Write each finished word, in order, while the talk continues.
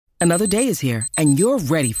Another day is here, and you're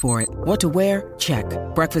ready for it. What to wear? Check.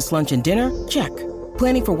 Breakfast, lunch, and dinner? Check.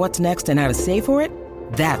 Planning for what's next and how to save for it?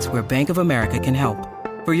 That's where Bank of America can help.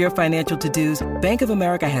 For your financial to-dos, Bank of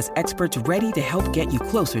America has experts ready to help get you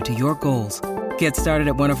closer to your goals. Get started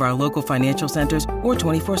at one of our local financial centers or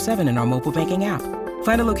 24/7 in our mobile banking app.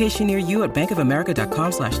 Find a location near you at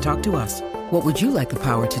bankofamerica.com/talktous. What would you like the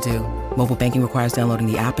power to do? Mobile banking requires downloading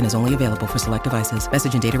the app and is only available for select devices.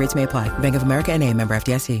 Message and data rates may apply. Bank of America N.A., member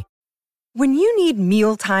FDIC. When you need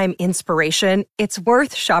mealtime inspiration, it's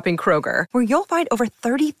worth shopping Kroger, where you'll find over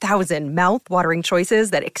 30,000 mouth-watering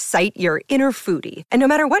choices that excite your inner foodie. And no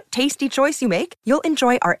matter what tasty choice you make, you'll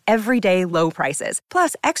enjoy our everyday low prices,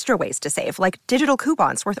 plus extra ways to save, like digital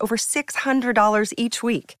coupons worth over $600 each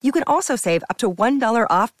week. You can also save up to $1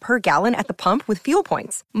 off per gallon at the pump with fuel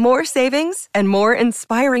points. More savings and more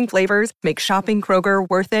inspiring flavors make shopping Kroger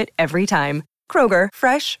worth it every time. Kroger,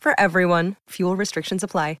 fresh for everyone. Fuel restrictions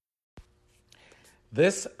apply.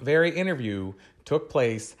 This very interview took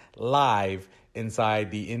place live inside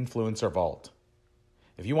the Influencer Vault.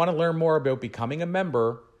 If you want to learn more about becoming a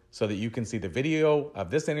member so that you can see the video of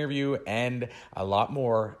this interview and a lot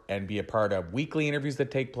more and be a part of weekly interviews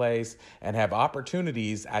that take place and have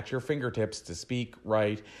opportunities at your fingertips to speak,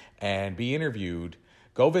 write, and be interviewed,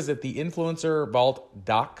 go visit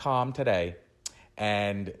theinfluencervault.com today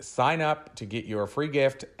and sign up to get your free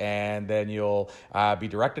gift, and then you'll be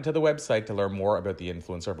directed to the website to learn more about the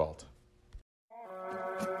Influencer Vault.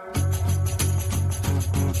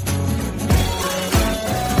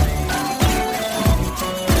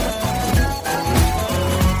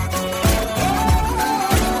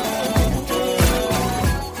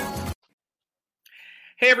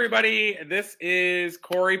 Hey everybody, this is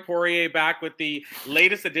Corey Poirier back with the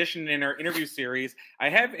latest edition in our interview series. I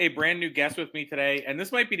have a brand new guest with me today, and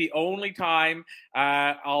this might be the only time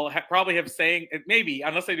I'll probably have saying, maybe,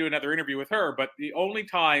 unless I do another interview with her, but the only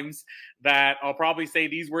times that I'll probably say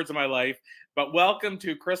these words in my life. But welcome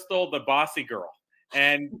to Crystal, the bossy girl.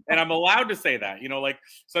 And I'm allowed to say that, like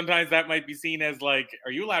sometimes that might be seen as like,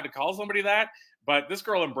 are you allowed to call somebody that? But this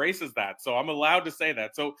girl embraces that, so I'm allowed to say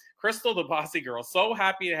that. So, Crystal, the bossy girl, so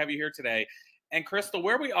happy to have you here today. And, Crystal,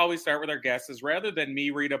 where we always start with our guests is rather than me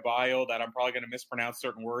read a bio that I'm probably going to mispronounce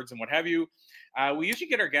certain words and what have you, we usually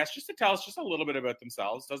get our guests just to tell us just a little bit about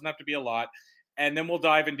themselves. Doesn't have to be a lot. And then we'll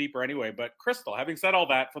dive in deeper anyway. But, Crystal, having said all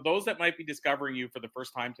that, for those that might be discovering you for the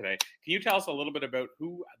first time today, can you tell us a little bit about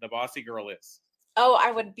who the bossy girl is? Oh,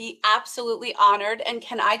 I would be absolutely honored. And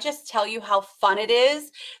can I just tell you how fun it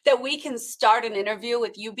is that we can start an interview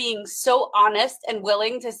with you being so honest and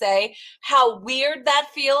willing to say how weird that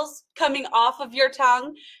feels coming off of your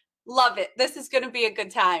tongue? Love it. This is going to be a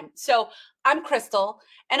good time. So I'm Crystal,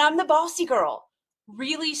 and I'm the bossy girl.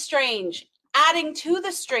 Really strange. Adding to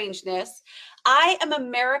the strangeness, I am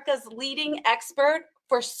America's leading expert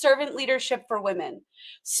for servant leadership for women.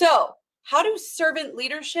 So how do servant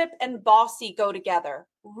leadership and bossy go together?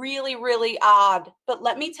 Really, really odd. But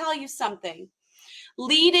let me tell you something.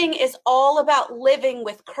 Leading is all about living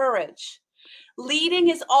with courage. Leading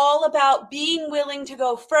is all about being willing to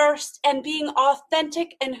go first and being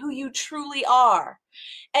authentic in who you truly are.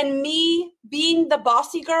 And me being the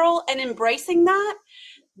bossy girl and embracing that,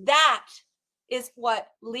 that is what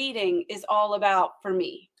leading is all about for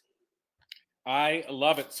me. I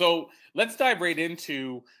love it. So let's dive right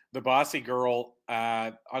into the bossy girl.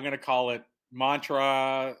 I'm going to call it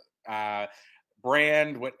mantra,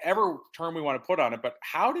 brand, whatever term we want to put on it. But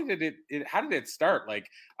how did it start? Like,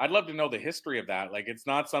 I'd love to know the history of that. Like, it's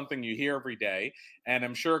not something you hear every day, and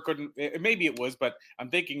I'm sure maybe it was, but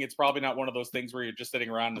I'm thinking it's probably not one of those things where you're just sitting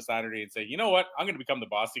around on a Saturday and say, you know what, I'm going to become the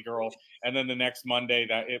bossy girl. And then the next Monday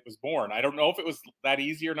that it was born. I don't know if it was that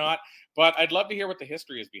easy or not, but I'd love to hear what the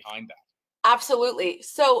history is behind that. Absolutely.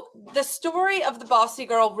 So the story of the bossy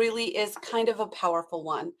girl really is kind of a powerful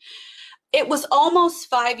one. It was almost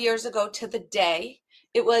 5 years ago to the day.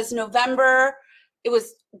 It was the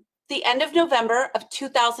end of November of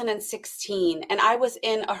 2016, and I was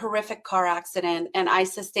in a horrific car accident and I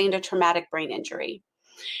sustained a traumatic brain injury.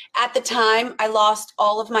 At the time, I lost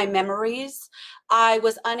all of my memories. I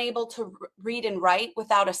was unable to read and write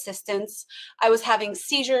without assistance. I was having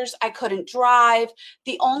seizures. I couldn't drive.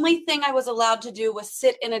 The only thing I was allowed to do was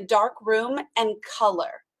sit in a dark room and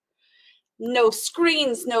color. No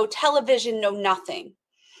screens, no television, no nothing.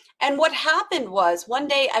 And what happened was one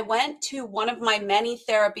day I went to one of my many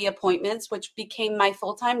therapy appointments, which became my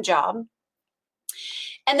full-time job.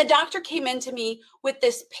 And the doctor came into me with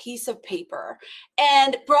this piece of paper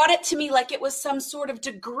and brought it to me like it was some sort of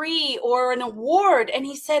degree or an award. And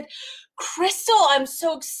he said, Crystal, I'm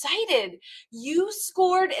so excited. You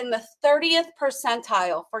scored in the 30th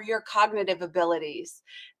percentile for your cognitive abilities.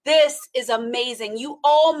 This is amazing. You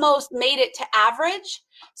almost made it to average,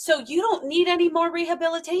 so you don't need any more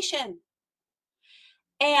rehabilitation.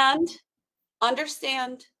 And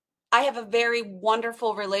understand, I have a very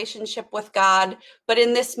wonderful relationship with God, but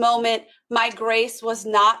in this moment, my grace was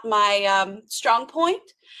not my strong point.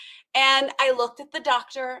 And I looked at the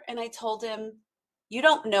doctor and I told him, you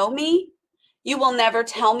don't know me. You will never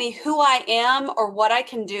tell me who I am or what I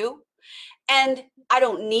can do. And I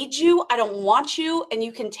don't need you. I don't want you. And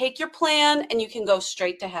you can take your plan and you can go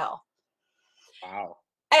straight to hell. Wow.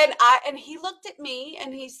 And he looked at me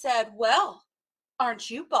and he said, well, aren't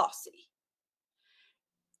you bossy?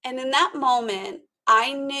 And in that moment,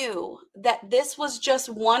 I knew that this was just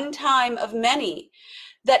one time of many,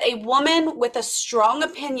 that a woman with a strong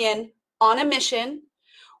opinion on a mission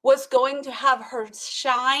was going to have her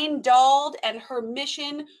shine dulled and her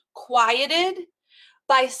mission quieted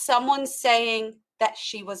by someone saying that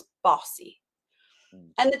she was bossy.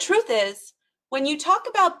 And the truth is, when you talk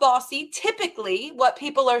about bossy, typically what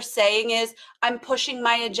people are saying is, I'm pushing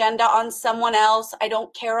my agenda on someone else. I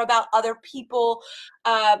don't care about other people.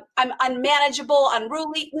 I'm unmanageable,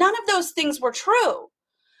 unruly. None of those things were true.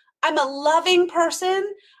 I'm a loving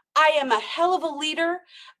person. I am a hell of a leader.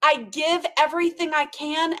 I give everything I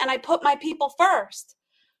can and I put my people first.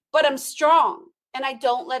 But I'm strong and I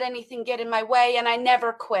don't let anything get in my way and I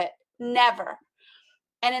never quit. Never.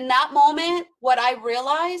 And in that moment, what I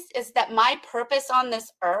realized is that my purpose on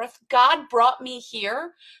this earth, God brought me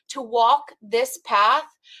here to walk this path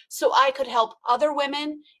so I could help other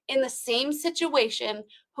women in the same situation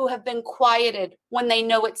who have been quieted when they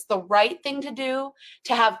know it's the right thing to do,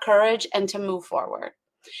 to have courage and to move forward.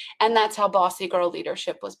 And that's how Bossy Girl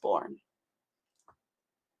Leadership was born.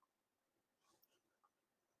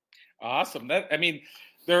 Awesome.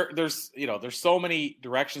 There's so many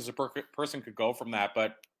directions a person could go from that,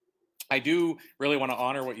 but I do really want to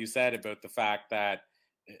honor what you said about the fact that,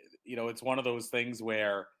 it's one of those things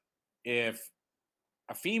where if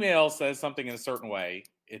a female says something in a certain way,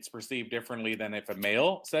 it's perceived differently than if a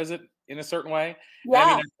male says it in a certain way.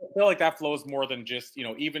 Yeah. I feel like that flows more than just,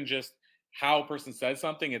 even just how a person says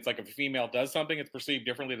something. It's like if a female does something, it's perceived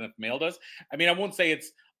differently than if a male does. I won't say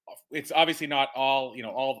it's obviously not all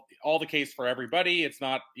the case for everybody. It's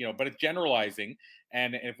not, but it's generalizing.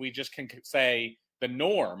 And if we just can say the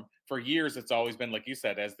norm, for years, it's always been, like you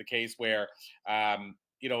said, as the case where,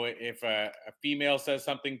 if a female says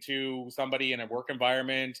something to somebody in a work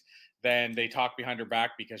environment, then they talk behind her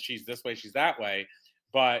back because she's this way, she's that way.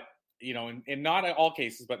 But, in not all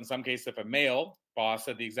cases, but in some cases, if a male boss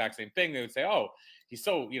said the exact same thing, they would say, oh, he's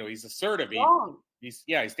so, he's assertive. He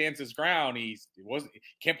stands his ground.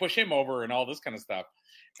 Can't push him over and all this kind of stuff.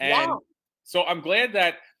 And so I'm glad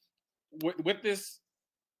that with this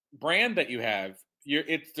brand that you have,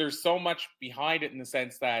 there's so much behind it in the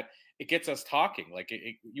sense that it gets us talking. Like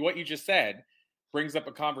what you just said brings up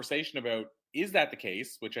a conversation about, is that the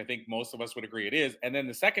case? Which I think most of us would agree it is. And then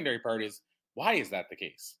the secondary part is, why is that the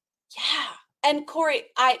case? Yeah. And Corey,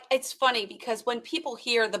 it's funny because when people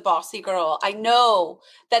hear the Bossy Girl, I know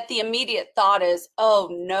that the immediate thought is, oh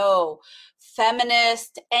no,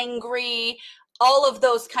 feminist, angry, all of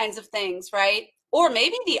those kinds of things, right? Or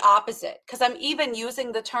maybe the opposite, because I'm even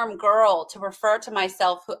using the term girl to refer to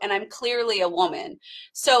myself, and I'm clearly a woman.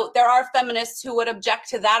 So there are feminists who would object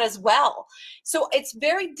to that as well. So it's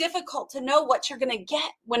very difficult to know what you're going to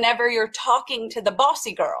get whenever you're talking to the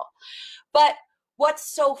Bossy Girl. But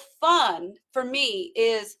what's so fun for me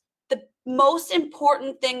is the most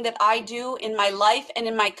important thing that I do in my life and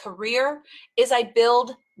in my career is I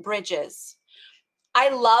build bridges. I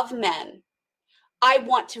love men. I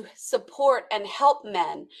want to support and help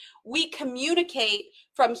men. We communicate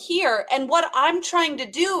from here. And what I'm trying to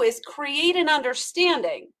do is create an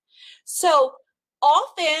understanding. So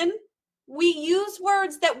often we use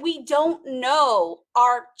words that we don't know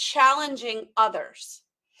are challenging others.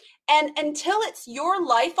 And until it's your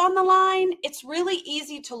life on the line, it's really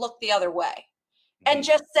easy to look the other way and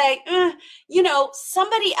just say,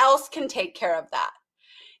 somebody else can take care of that.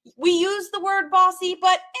 We use the word bossy,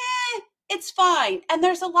 but it's fine. And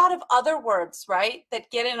there's a lot of other words, right, that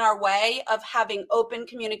get in our way of having open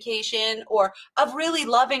communication or of really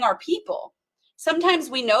loving our people. Sometimes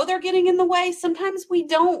we know they're getting in the way. Sometimes we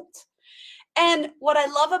don't. And what I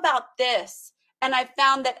love about this, and I've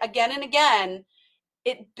found that again and again,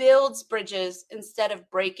 it builds bridges instead of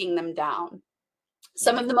breaking them down.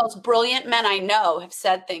 Some of the most brilliant men I know have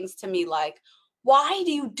said things to me like, why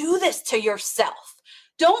do you do this to yourself?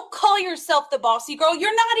 Don't call yourself the bossy girl.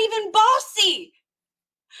 You're not even bossy.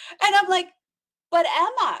 And I'm like, but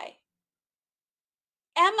am I?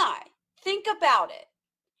 Am I? Think about it.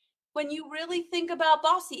 When you really think about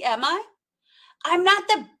bossy, am I? I'm not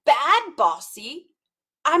the bad bossy.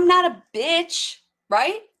 I'm not a bitch,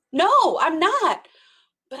 right? No, I'm not.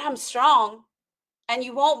 But I'm strong, and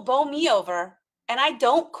you won't bow me over, and I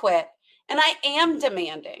don't quit, and I am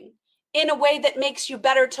demanding in a way that makes you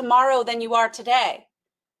better tomorrow than you are today.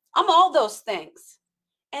 I'm all those things,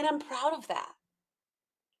 and I'm proud of that.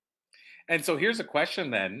 And so here's a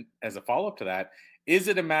question then, as a follow-up to that. Is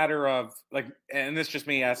it a matter of, like, and this is just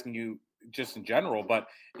me asking you just in general, but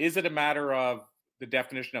is it a matter of the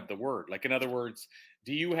definition of the word? Like, in other words,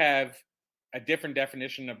 do you have a different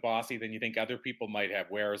definition of bossy than you think other people might have,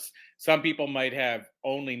 whereas some people might have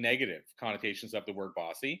only negative connotations of the word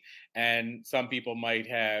bossy, and some people might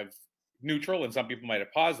have neutral, and some people might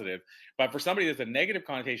have positive. But for somebody that's a negative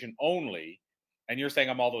connotation only, and you're saying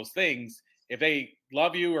I'm all those things, if they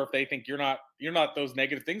love you or if they think you're not those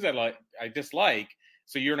negative things I dislike,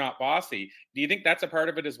 so you're not bossy. Do you think that's a part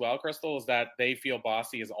of it as well, Crystal, is that they feel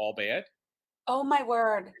bossy is all bad? Oh my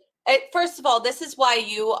word. First of all, this is why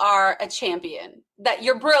you are a champion, that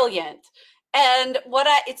you're brilliant. And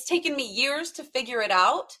it's taken me years to figure it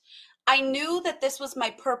out. I knew that this was my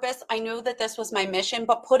purpose. I knew that this was my mission,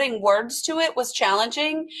 but putting words to it was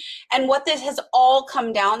challenging. And what this has all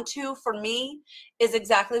come down to for me is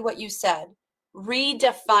exactly what you said,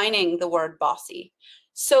 redefining the word bossy.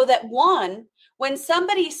 So that one, when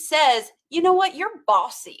somebody says, you know what, you're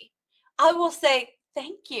bossy, I will say,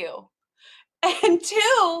 thank you. And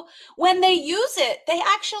two, when they use it, they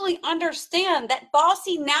actually understand that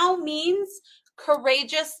bossy now means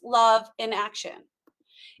courageous love in action.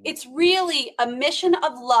 It's really a mission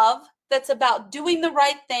of love that's about doing the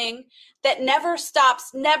right thing, that never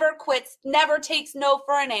stops, never quits, never takes no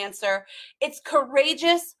for an answer. It's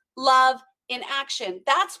courageous love in action.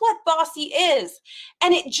 That's what bossy is.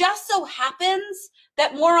 And it just so happens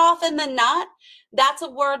that more often than not, that's a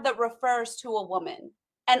word that refers to a woman.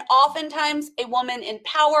 And oftentimes a woman in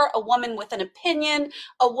power, a woman with an opinion,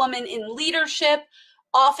 a woman in leadership,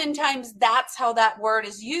 oftentimes that's how that word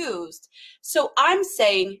is used. So I'm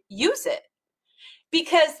saying use it,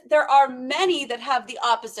 because there are many that have the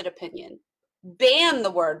opposite opinion. Ban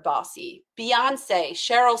the word bossy. Beyonce,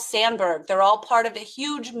 Sheryl Sandberg, they're all part of a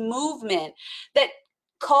huge movement that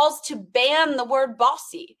calls to ban the word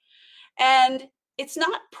bossy. And it's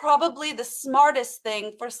not probably the smartest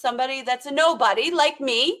thing for somebody that's a nobody like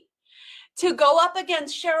me to go up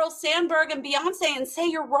against Sheryl Sandberg and Beyonce and say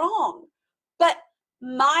you're wrong. But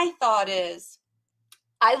my thought is,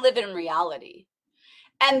 I live in reality,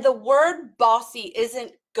 and the word bossy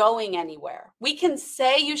isn't going anywhere. We can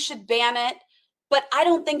say you should ban it, but I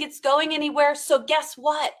don't think it's going anywhere. So guess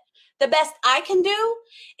what? The best I can do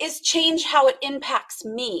is change how it impacts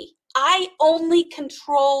me. I only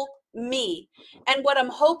control me. And what I'm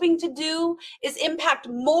hoping to do is impact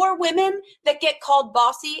more women that get called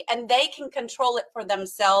bossy, and they can control it for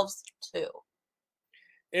themselves too.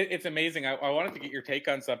 It's amazing. I wanted to get your take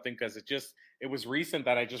on something, because it was recent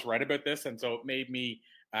that I just read about this, and so it made me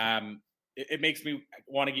it makes me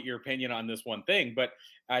want to get your opinion on this one thing. But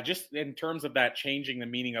just in terms of that changing the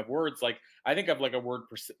meaning of words, like I think of like a word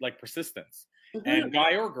like persistence, and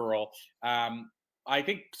guy or girl. I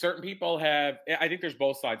think certain people have, I think there's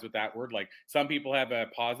both sides with that word. Like some people have a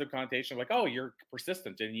positive connotation, like, oh, you're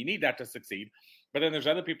persistent and you need that to succeed. But then there's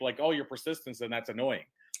other people like, oh, you're persistent and that's annoying.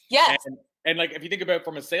 Yes. And like, if you think about it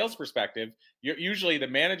from a sales perspective, usually the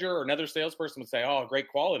manager or another salesperson would say, oh, great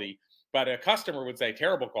quality. But a customer would say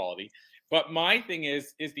terrible quality. But my thing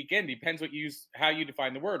is again, depends how you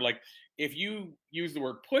define the word. Like if you use the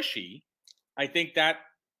word pushy, I think that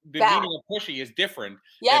the meaning of pushy is different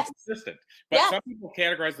than persistent. But some people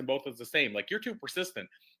categorize them both as the same. Like you're too persistent.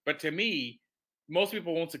 But to me, most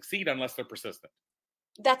people won't succeed unless they're persistent.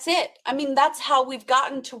 That's it. I mean, that's how we've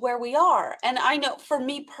gotten to where we are. And I know for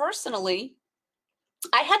me personally,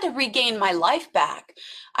 I had to regain my life back.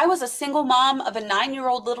 I was a single mom of a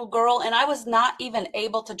 9-year-old little girl, and I was not even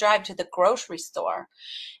able to drive to the grocery store.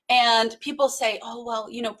 And people say, oh, well,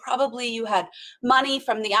 probably you had money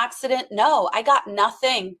from the accident. No, I got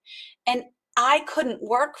nothing. And I couldn't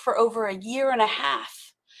work for over a year and a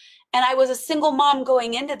half. And I was a single mom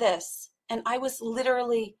going into this. And I was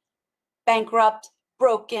literally bankrupt,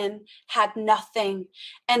 broken, had nothing,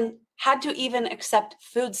 and had to even accept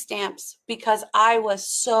food stamps because I was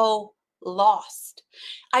so lost.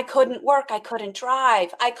 I couldn't work. I couldn't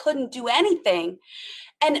drive. I couldn't do anything.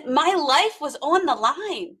 And my life was on the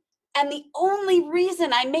line. And the only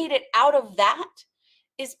reason I made it out of that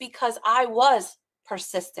is because I was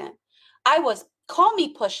persistent. I was, call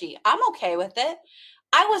me pushy. I'm okay with it.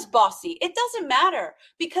 I was bossy. It doesn't matter,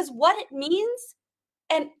 because what it means,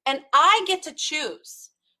 and I get to choose.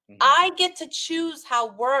 I get to choose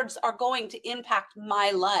how words are going to impact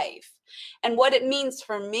my life. And what it means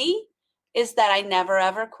for me is that I never,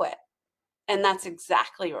 ever quit. And that's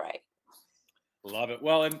exactly right. Love it.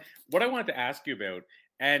 Well, and what I wanted to ask you about,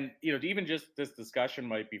 and, you know, even just this discussion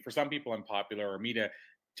might be for some people unpopular, or me to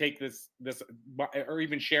take this, or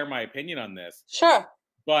even share my opinion on this. Sure.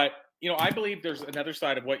 But, you know, I believe there's another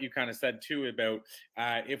side of what you kind of said too about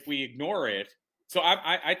if we ignore it. So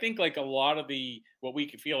I think like a lot of what we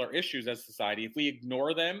feel are issues as society, if we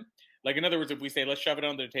ignore them, like in other words, if we say, let's shove it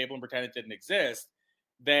under the table and pretend it didn't exist,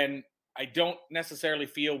 then I don't necessarily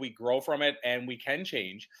feel we grow from it and we can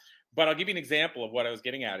change. But I'll give you an example of what I was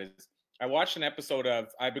getting at. Is I watched an episode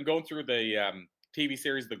I've been going through the TV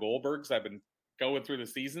series, The Goldbergs. I've been going through the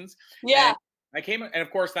seasons. Yeah. And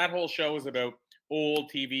of course, that whole show is about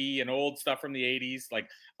old TV and old stuff from the 80s, like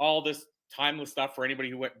all this timeless stuff for anybody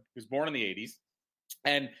who was born in the 80s.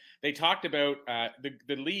 And they talked about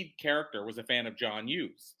the lead character was a fan of John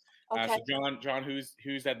Hughes. Okay. So John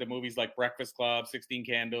Hughes had the movies like Breakfast Club, 16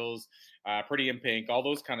 Candles, Pretty in Pink, all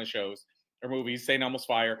those kind of shows or movies, St. Elmo's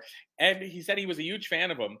Fire. And he said he was a huge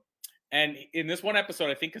fan of them. And in this one episode,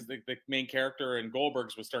 I think because the main character in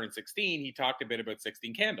Goldbergs was turning 16, he talked a bit about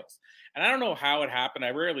 16 Candles. And I don't know how it happened. I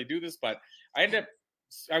rarely do this, but I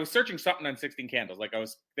was searching something on 16 Candles. Like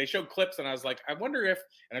they showed clips and I was like, I wonder if,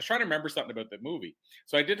 and I was trying to remember something about the movie.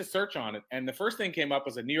 So I did a search on it. And the first thing came up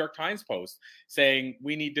was a New York Times post saying,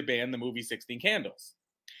 we need to ban the movie 16 Candles.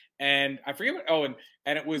 And I forget what,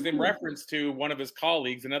 and it was in reference to one of his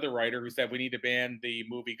colleagues, another writer, who said, we need to ban the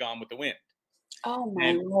movie Gone with the Wind. Oh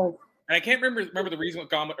my Lord. And I can't remember the reason with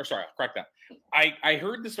Gone with, or sorry, I'll correct that. I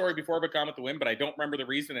heard the story before about Gone with the Wind, but I don't remember the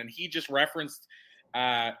reason. And he just referenced,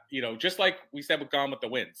 just like we said with Gone with the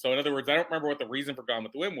Wind. So in other words, I don't remember what the reason for Gone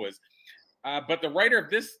with the Wind was. But the writer of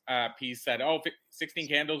this piece said, 16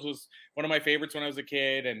 Candles was one of my favorites when I was a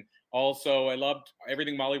kid. And also I loved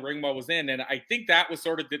everything Molly Ringwald was in. And I think that was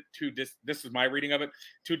sort of this is my reading of it,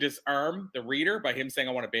 to disarm the reader by him saying,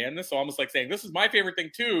 I want to ban this. So almost like saying, this is my favorite thing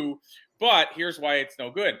too, but here's why it's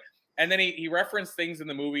no good. And then he referenced things in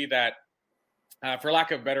the movie that, for lack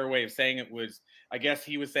of a better way of saying it, was, I guess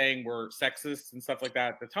he was saying, were sexist and stuff like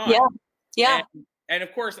that at the time. Yeah. And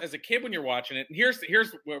of course, as a kid, when you're watching it, and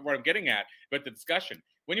here's what I'm getting at about the discussion.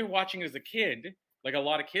 When you're watching it as a kid, like a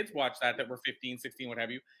lot of kids watch that were 15, 16, what have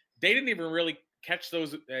you, they didn't even really catch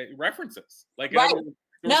those references. Like, right. There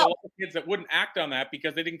was a lot of kids that wouldn't act on that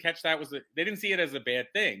because they didn't catch they didn't see it as a bad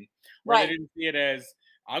thing. Or right. They didn't see it as,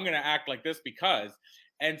 I'm going to act like this because.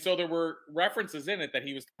 And so there were references in it that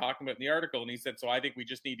he was talking about in the article. And he said, so I think we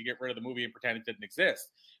just need to get rid of the movie and pretend it didn't exist.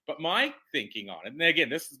 But my thinking on it, and again,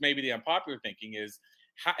 this is maybe the unpopular thinking, is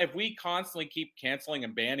if we constantly keep canceling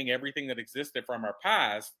and banning everything that existed from our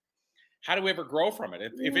past, how do we ever grow from it?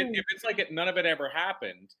 If it's like none of it ever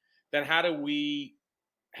happened, then how do we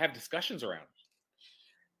have discussions around it?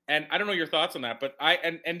 And I don't know your thoughts on that, but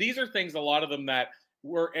and these are things, a lot of them that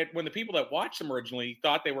were when the people that watched them originally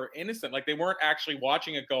thought they were innocent, like they weren't actually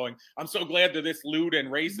watching it going, I'm so glad they're this lewd and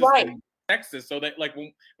racist right. and sexist. So that like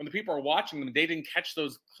when the people are watching them, they didn't catch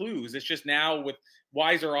those clues. It's just now with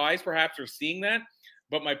wiser eyes, perhaps, are seeing that.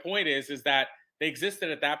 But my point is that they existed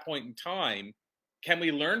at that point in time. Can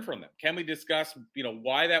we learn from them? Can we discuss,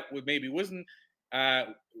 why that maybe wasn't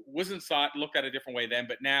looked at a different way then,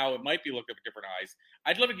 but now it might be looked at with different eyes.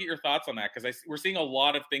 I'd love to get your thoughts on that, because we're seeing a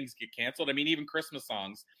lot of things get canceled. I mean, even Christmas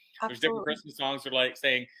songs. Absolutely. There's different Christmas songs that are like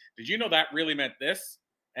saying, did you know that really meant this?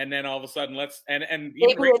 And then all of a sudden, and even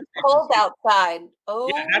it's cold outside. Oh,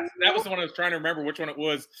 yeah, that was the one I was trying to remember which one it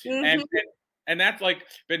was. Mm-hmm. And that's like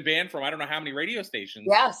been banned from I don't know how many radio stations.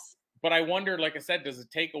 Yes. But I wonder, like I said, does it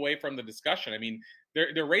take away from the discussion? I mean,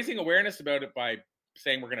 they're raising awareness about it by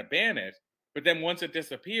saying we're going to ban it. But then once it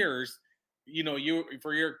disappears, you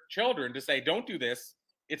for your children to say, don't do this,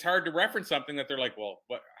 it's hard to reference something that they're like, well,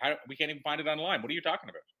 we can't even find it online. What are you talking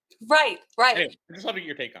about? Right. Anyway, I just love to get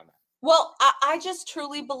your take on that. Well, I just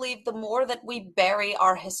truly believe the more that we bury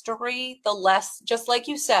our history, the less, just like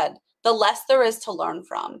you said, the less there is to learn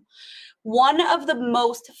from. One of the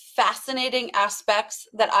most fascinating aspects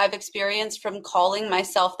that I've experienced from calling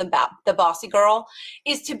myself the bossy girl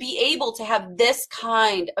is to be able to have this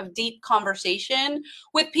kind of deep conversation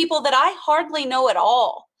with people that I hardly know at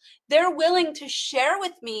all. They're willing to share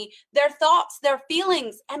with me their thoughts, their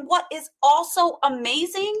feelings. And what is also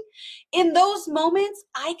amazing, in those moments,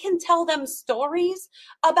 I can tell them stories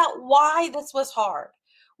about why this was hard,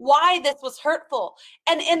 why this was hurtful.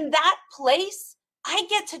 And in that place, I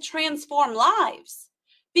get to transform lives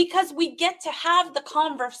because we get to have the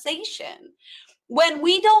conversation. When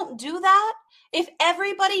we don't do that, if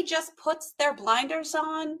everybody just puts their blinders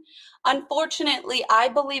on, unfortunately, I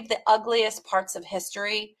believe the ugliest parts of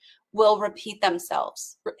history will repeat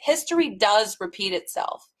themselves. History does repeat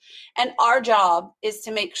itself. And our job is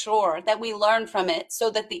to make sure that we learn from it so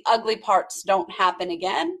that the ugly parts don't happen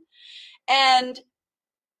again. And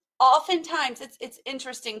oftentimes it's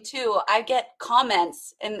interesting too. I get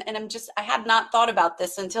comments and I had not thought about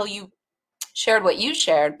this until you shared what you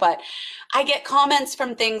shared, but I get comments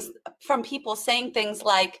from people saying things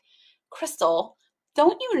like, Crystal,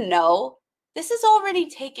 don't you know this is already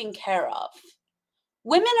taken care of?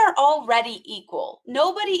 Women are already equal.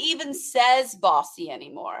 Nobody even says bossy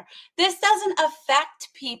anymore. This doesn't affect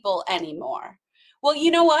people anymore. Well,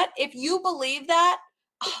 you know what? If you believe that,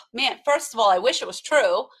 oh, man, first of all, I wish it was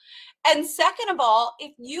true. And second of all,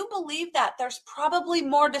 if you believe that, there's probably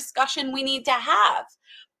more discussion we need to have.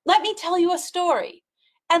 Let me tell you a story,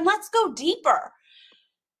 and let's go deeper.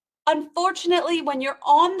 Unfortunately, when you're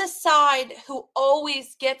on the side who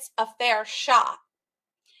always gets a fair shot,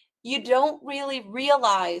 you don't really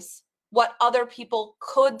realize what other people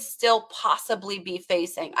could still possibly be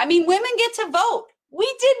facing. I mean, women get to vote.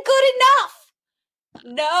 We did good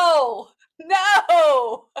enough. No.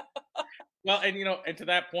 Well, and and to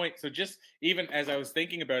that point, so just even as I was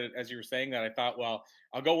thinking about it, as you were saying that, I thought, well,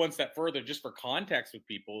 I'll go one step further just for context with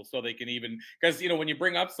people so they can even, because, when you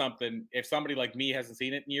bring up something, if somebody like me hasn't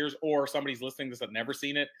seen it in years, or somebody's listening to this that never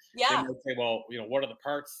seen it, they might say, well, what are the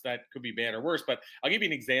parts that could be bad or worse? But I'll give you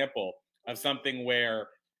an example of something where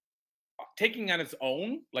taking on its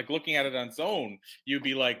own, like looking at it on its own, you'd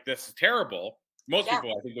be like, this is terrible. Most people,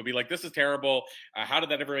 I think, would be like, this is terrible. How did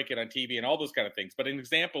that ever make it on TV and all those kind of things? But an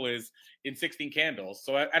example is in 16 Candles.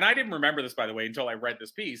 So, and I didn't remember this, by the way, until I read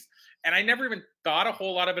this piece. And I never even thought a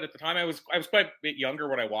whole lot of it at the time. I was quite a bit younger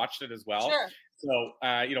when I watched it as well. Sure. So,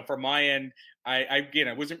 from my end, I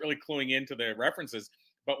wasn't really cluing into the references.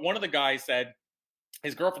 But one of the guys said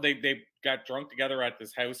his girlfriend, they got drunk together at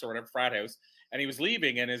this house or whatever, frat house. And he was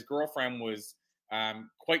leaving and his girlfriend was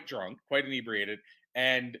quite drunk, quite inebriated.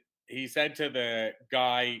 And he said to the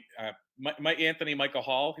guy, Anthony Michael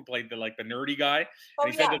Hall, who played the nerdy guy. And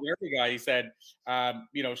he said to the nerdy guy, he said,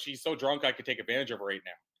 she's so drunk I could take advantage of her right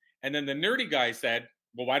now. And then the nerdy guy said,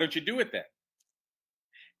 well, why don't you do it then?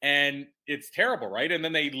 And it's terrible, right? And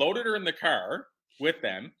then they loaded her in the car with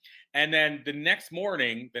them. And then the next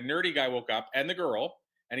morning, the nerdy guy woke up and the girl,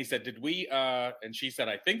 and he said, did we, and she said,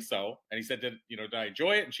 I think so. And he said, did I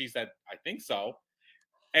enjoy it? And she said, I think so.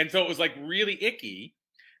 And so it was like really icky.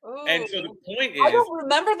 Ooh. And so the point is, I don't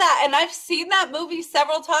remember that. And I've seen that movie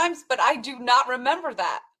several times, but I do not remember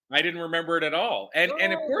that. I didn't remember it at all. And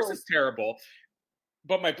of course it's terrible.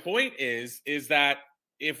 But my point is that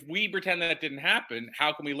if we pretend that didn't happen,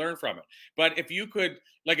 how can we learn from it? But if you could,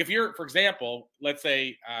 if you're, for example, let's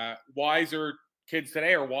say wiser kids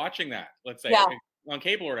today are watching that, let's say on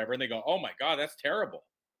cable or whatever, and they go, oh my God, that's terrible.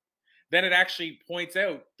 Then it actually points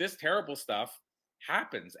out this terrible stuff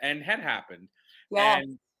happens and had happened. Yeah.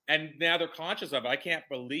 And now they're conscious of it. I can't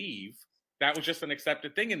believe that was just an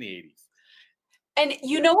accepted thing in the 80s. And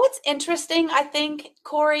you know what's interesting, I think,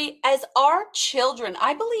 Corey, as our children,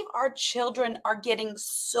 I believe our children are getting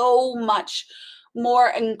so much more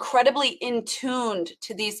incredibly in tuned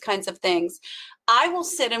to these kinds of things. I will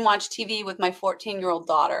sit and watch TV with my 14-year-old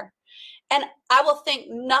daughter, and I will think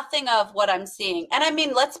nothing of what I'm seeing. And I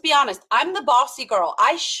mean, let's be honest, I'm the bossy girl.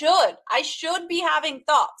 I should be having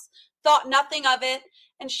thought nothing of it.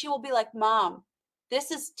 And she will be like, Mom,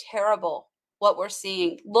 this is terrible what we're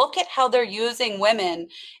seeing. Look at how they're using women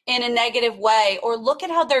in a negative way, or look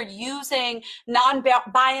at how they're using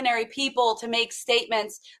non-binary people to make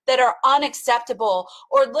statements that are unacceptable,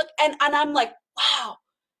 or look, and I'm like, wow,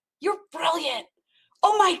 you're brilliant.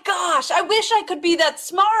 Oh my gosh, I wish I could be that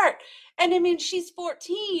smart. And I mean, she's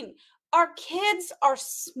 14. Our kids are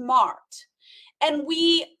smart, and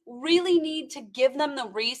we really need to give them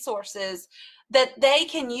the resources that they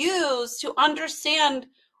can use to understand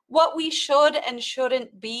what we should and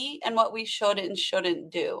shouldn't be and what we should and shouldn't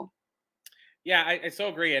do. Yeah, I so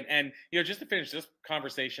agree. And just to finish this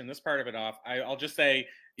conversation, this part of it off, I'll just say,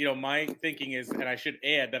 my thinking is, and I should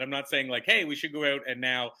add that I'm not saying like, hey, we should go out and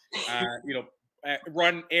now,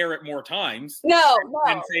 air it more times. No.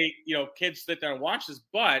 And say, kids sit down and watch this.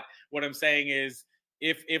 But what I'm saying is,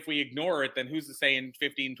 if we ignore it, then who's to say in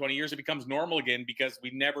 15, 20 years it becomes normal again because we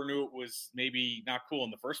never knew it was maybe not cool in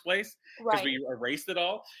the first place because we erased it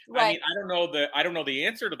all. Right. I mean, I don't know the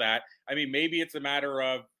answer to that. I mean, maybe it's a matter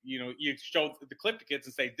of, you show the clip to kids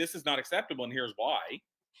and say, this is not acceptable and here's why.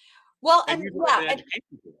 Well, and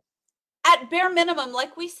at bare minimum,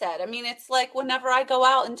 like we said, I mean, it's like whenever I go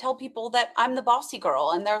out and tell people that I'm the bossy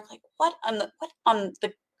girl and they're like, what on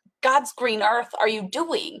the God's green earth are you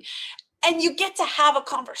doing? And you get to have a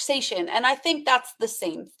conversation. And I think that's the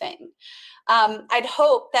same thing. I'd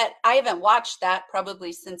hope that I haven't watched that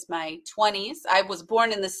probably since my 20s. I was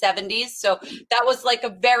born in the 70s. So that was like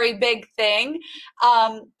a very big thing.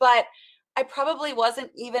 But I probably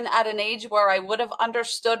wasn't even at an age where I would have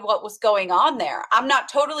understood what was going on there. I'm not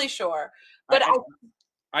totally sure. But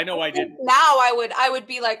I know I didn't. Now I would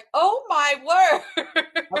be like, oh my word.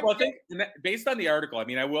 Well, I think based on the article, I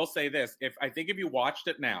mean, I will say this. If you watched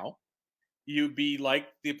it now, you'd be like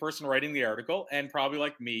the person writing the article, and probably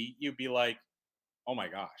like me, you'd be like, oh my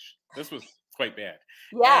gosh, this was quite bad.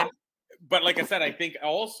 Yeah. But like I said, I think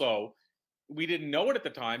also we didn't know it at the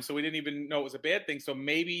time, so we didn't even know it was a bad thing. So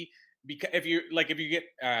maybe because if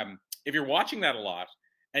you're watching that a lot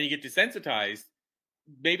and you get desensitized,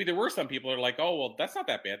 maybe there were some people that are like, oh, well, that's not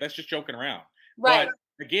that bad. That's just joking around. Right.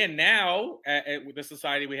 But again, now with the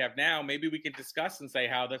society we have now, maybe we can discuss and say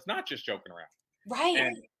how that's not just joking around.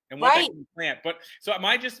 Right. And what that can plant. But so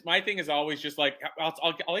my thing is always just like,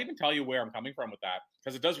 I'll even tell you where I'm coming from with that,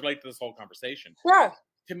 because it does relate to this whole conversation. Sure.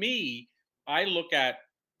 To me, I look at,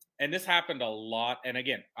 and this happened a lot. And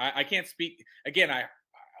again, I can't speak. Again, I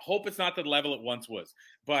hope it's not to the level it once was.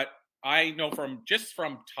 But I know from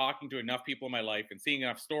talking to enough people in my life and seeing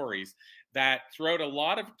enough stories that throughout a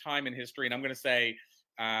lot of time in history, and I'm going to say,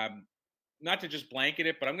 not to just blanket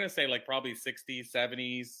it, but I'm going to say like probably 60s,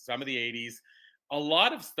 70s, some of the 80s, a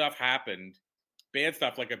lot of stuff happened, bad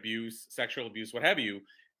stuff like abuse, sexual abuse, what have you,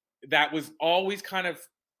 that was always kind of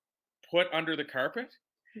put under the carpet.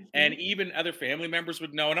 Mm-hmm. And even other family members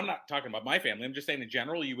would know. And I'm not talking about my family. I'm just saying in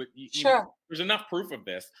general, sure. There's enough proof of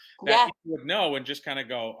this that you would know and just kind of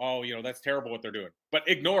go, oh, that's terrible what they're doing, but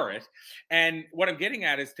ignore it. And what I'm getting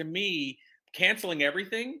at is, to me, canceling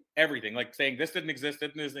everything, like saying this didn't exist,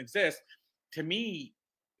 to me,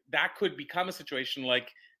 that could become a situation like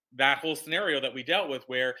that whole scenario that we dealt with,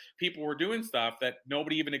 where people were doing stuff that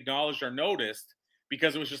nobody even acknowledged or noticed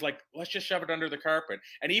because it was just like, let's just shove it under the carpet.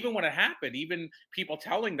 And even when it happened, even people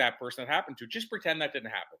telling that person it happened to, just pretend that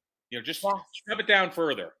didn't happen. Just shove it down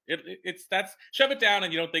further. Shove it down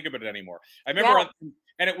and you don't think about it anymore. I remember,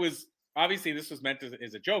 and it was, obviously this was meant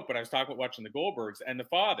as a joke, but I was talking about watching the Goldbergs, and the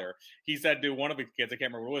father, he said to one of the kids, I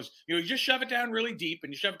can't remember what it was, you just shove it down really deep,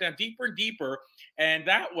 and you shove it down deeper and deeper, and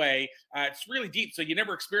that way it's really deep, so you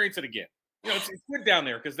never experience it again. It's good down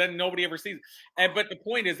there because then nobody ever sees it. But the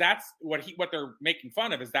point is, that's what they're making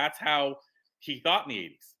fun of, is that's how he thought in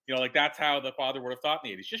the 80s. Like that's how the father would have thought in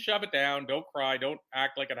the 80s. Just shove it down, don't cry, don't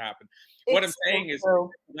act like it happened. What I'm saying is,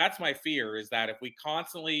 that's my fear, is that if we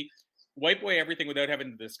constantly wipe away everything without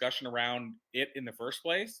having the discussion around it in the first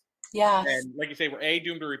place. Yeah. And like you say, we're A,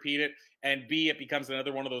 doomed to repeat it, and B, it becomes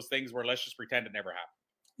another one of those things where let's just pretend it never happened.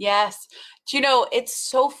 Yes. It's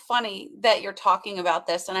so funny that you're talking about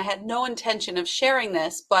this, and I had no intention of sharing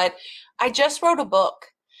this, but I just wrote a book,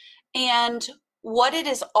 and what it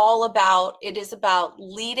is all about, it is about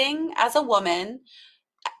leading as a woman,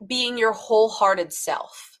 being your wholehearted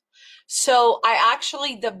self. So I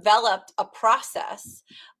actually developed a process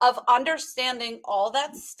of understanding all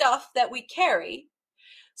that stuff that we carry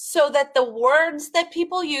so that the words that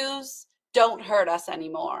people use don't hurt us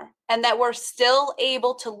anymore, and that we're still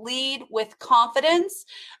able to lead with confidence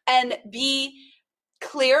and be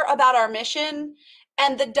clear about our mission.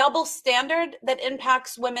 And the double standard that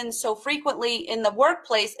impacts women so frequently in the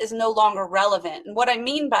workplace is no longer relevant. And what I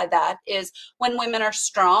mean by that is, when women are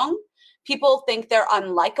strong, people think they're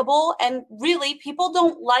unlikable, and really people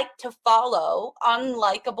don't like to follow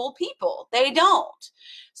unlikable people. They don't.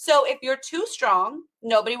 So if you're too strong,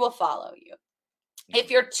 nobody will follow you. If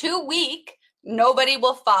you're too weak, nobody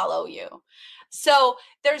will follow you. So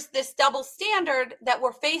there's this double standard that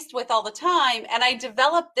we're faced with all the time. And I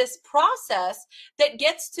developed this process that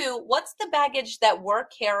gets to what's the baggage that we're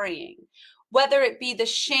carrying, whether it be the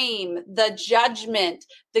shame, the judgment,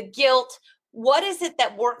 the guilt. What is it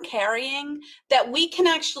that we're carrying that we can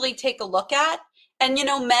actually take a look at? And,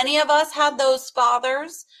 many of us had those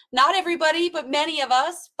fathers, not everybody, but many of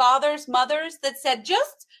us, fathers, mothers, that said,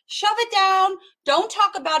 just shove it down. Don't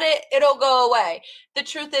talk about it. It'll go away. The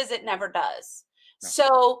truth is, it never does. No.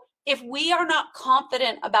 So if we are not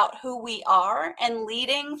confident about who we are and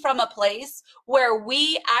leading from a place where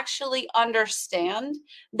we actually understand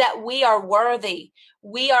that we are worthy,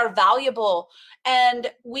 we are valuable,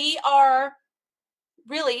 and we are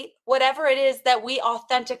really whatever it is that we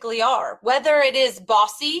authentically are, whether it is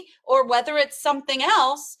bossy or whether it's something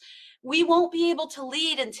else, we won't be able to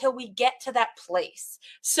lead until we get to that place.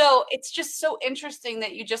 So it's just so interesting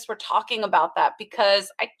that you just were talking about that,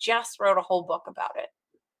 because I just wrote a whole book about it.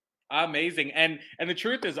 Amazing. And the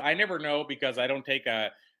truth is, I never know, because I don't take a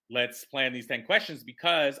let's plan these 10 questions,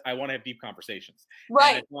 because I want to have deep conversations.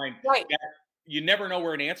 Right. Right. You never know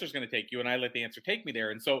where an answer is going to take you, and I let the answer take me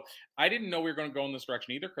there. And so I didn't know we were going to go in this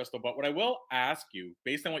direction either, Crystal. But what I will ask you,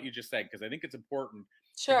 based on what you just said, because I think it's important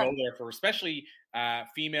to go there for especially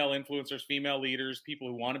female influencers, female leaders, people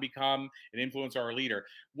who want to become an influencer or a leader.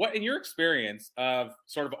 What, in your experience of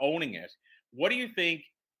sort of owning it, what do you think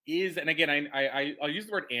is, and again, I'll use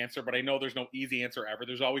the word answer, but I know there's no easy answer ever.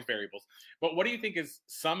 There's always variables. But what do you think is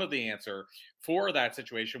some of the answer for that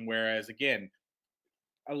situation? Whereas, again,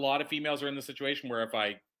 a lot of females are in the situation where if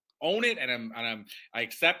I own it and I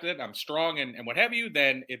accept it, I'm strong and what have you,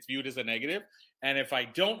 then it's viewed as a negative. And if I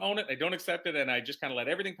don't own it, I don't accept it, and I just kind of let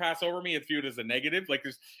everything pass over me, it's viewed as a negative. Like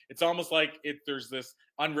it's almost like there's this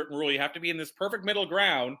unwritten rule. You have to be in this perfect middle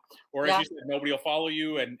ground, or as you said, nobody will follow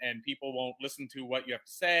you, and people won't listen to what you have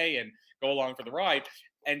to say and go along for the ride.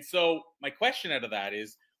 And so my question out of that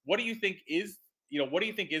is, what do you think is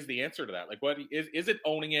the answer to that? Like, what is it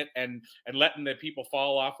owning it and letting the people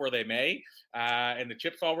fall off where they may, and the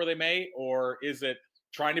chips fall where they may, or is it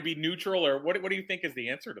trying to be neutral, or what do you think is the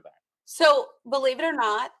answer to that? So believe it or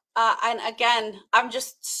not, and again, I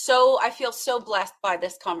feel so blessed by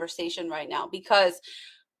this conversation right now, because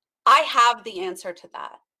I have the answer to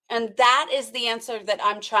that. And that is the answer that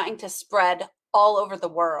I'm trying to spread all over the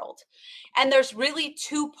world. And there's really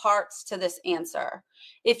two parts to this answer.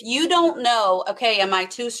 If you don't know, okay, am I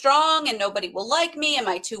too strong and nobody will like me? Am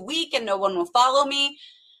I too weak and no one will follow me?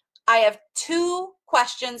 I have two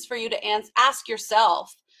questions for you to ask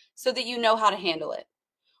yourself so that you know how to handle it.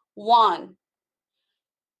 One,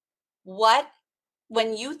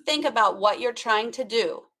 when you think about what you're trying to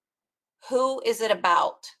do, who is it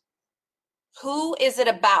about? Who is it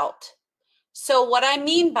about? So what I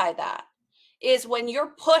mean by that is, when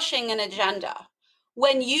you're pushing an agenda,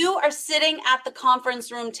 when you are sitting at the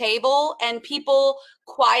conference room table and people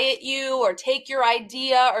quiet you or take your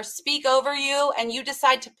idea or speak over you and you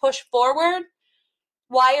decide to push forward,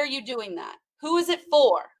 why are you doing that? Who is it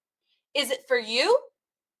for? Is it for you?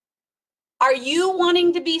 Are you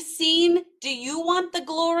wanting to be seen? Do you want the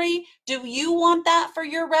glory? Do you want that for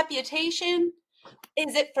your reputation?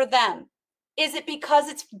 Is it for them? Is it because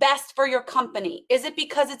it's best for your company? Is it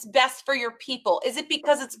because it's best for your people? Is it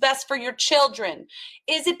because it's best for your children?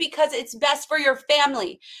 Is it because it's best for your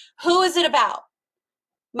family? Who is it about?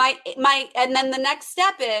 And then the next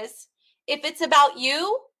step is, if it's about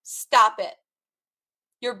you, stop it.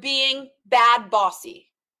 You're being bad bossy.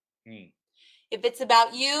 If it's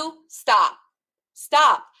about you, stop.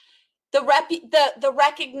 The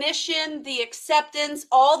recognition, the acceptance,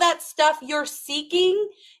 all that stuff you're seeking,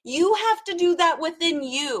 you have to do that within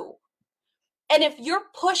you. And if you're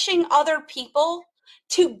pushing other people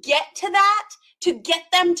to get to that, to get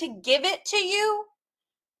them to give it to you,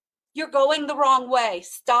 you're going the wrong way.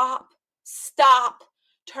 Stop,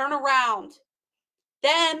 turn around.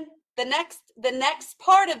 Then the next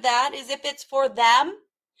part of that is, if it's for them,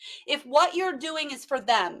 if what you're doing is for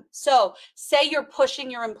them. So say you're pushing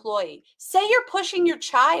your employee, say you're pushing your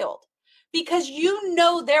child, because you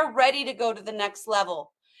know they're ready to go to the next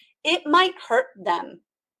level. It might hurt them.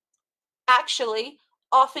 Actually,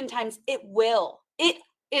 oftentimes it will. It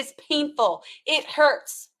is painful. It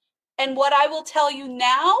hurts. And what I will tell you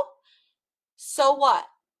now, so what?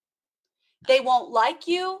 They won't like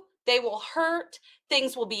you. They will hurt.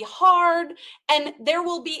 Things will be hard. And there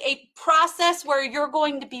will be a process where you're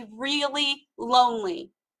going to be really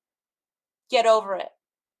lonely. Get over it.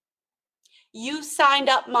 You signed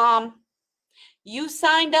up, mom. You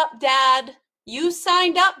signed up, dad. You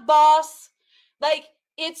signed up, boss. Like,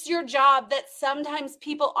 it's your job that sometimes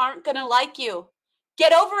people aren't going to like you.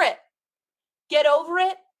 Get over it. Get over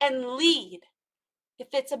it and lead. If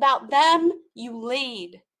it's about them, you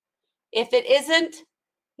lead. If it isn't,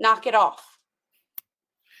 knock it off.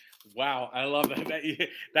 Wow, I love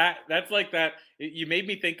that. That's like that. You made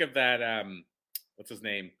me think of that. What's his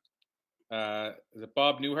name? Is it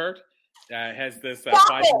Bob Newhart? Has this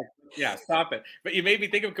Stop it. Yeah, stop it. But you made me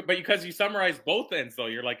think of, but because you summarized both ends, though,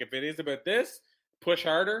 you're like, if it is about this, push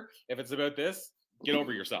harder. If it's about this, get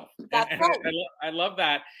over yourself. That's And right. I love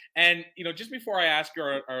that. And, just before I ask you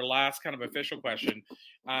our last kind of official question,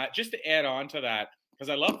 just to add on to that, because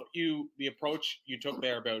I love the approach you took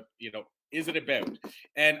there about, is it about?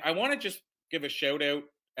 And I want to just give a shout out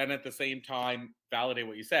and at the same time validate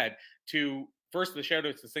what you said to first the shout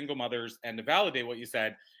outs to single mothers and to validate what you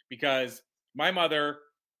said, because my mother,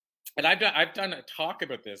 and I've done a talk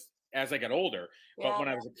about this as I got older, but when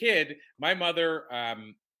I was a kid, my mother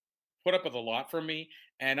put up with a lot from me,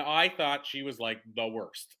 and I thought she was like the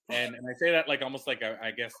worst. And I say that like almost like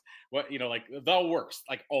I guess like the worst,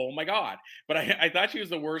 like oh my god. But I thought she was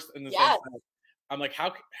the worst in the sense that I'm like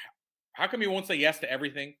how come you won't say yes to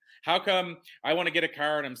everything? How come I want to get a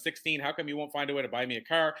car and I'm 16? How come you won't find a way to buy me a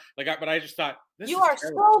car? But I just thought you are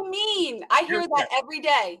so mean. I hear that every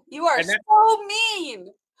day. You are so mean.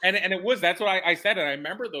 And that's what I said. And I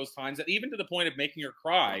remember those times that even to the point of making her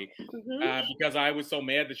cry because I was so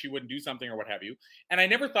mad that she wouldn't do something or what have you. And I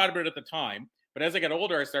never thought about it at the time. But as I got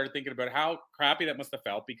older, I started thinking about how crappy that must have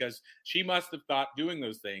felt, because she must have thought doing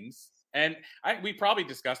those things. And we probably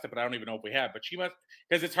discussed it, but I don't even know if we have. But she must,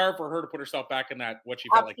 because it's hard for her to put herself back in that, what she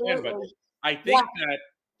felt like then. But I think that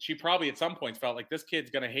she probably at some points felt like this kid's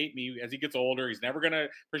going to hate me as he gets older. He's never going to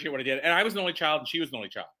appreciate what I did. And I was an only child and she was an only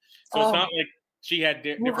child. So it's not like she had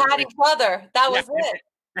you had each other. That was it.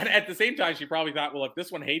 And at the same time, she probably thought, well, if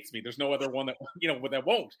this one hates me, there's no other one that, that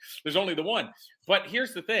won't. There's only the one. But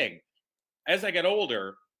here's the thing. As I got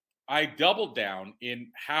older, I doubled down in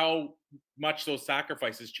how much those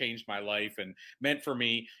sacrifices changed my life and meant for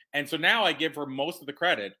me. And so now I give her most of the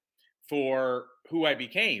credit for who I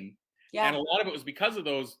became. Yeah. And a lot of it was because of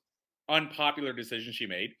those unpopular decisions she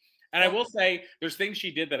made. And I will say there's things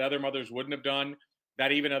she did that other mothers wouldn't have done,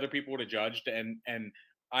 that even other people would have judged. And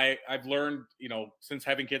I've learned, since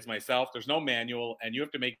having kids myself, there's no manual and you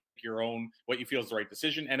have to make your own, what you feel is the right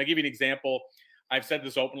decision. And I'll give you an example. I've said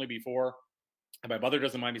this openly before. And my mother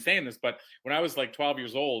doesn't mind me saying this, but when I was like 12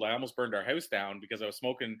 years old, I almost burned our house down because I was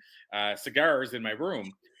smoking cigars in my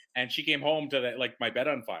room. And she came home to my bed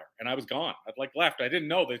on fire, and I was gone. I'd left. I didn't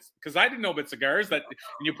know this because I didn't know about cigars that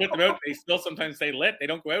when you put them out, they still sometimes stay lit. They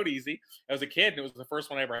don't go out easy. I was a kid, and it was the first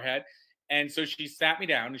one I ever had. And so she sat me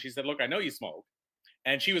down and she said, "Look, I know you smoke."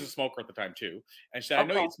 And she was a smoker at the time too. And she said, "I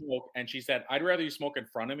know you smoke." And she said, "I'd rather you smoke in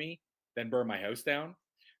front of me than burn my house down.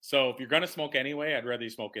 So if you're going to smoke anyway, I'd rather you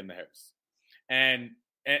smoke in the house." And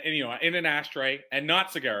in an ashtray, and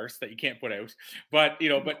not cigars that you can't put out, but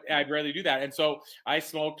I'd rather do that. And so I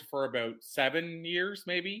smoked for about 7 years,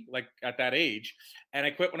 maybe, like at that age. And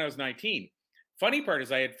I quit when I was 19. Funny part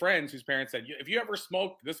is I had friends whose parents said, if you ever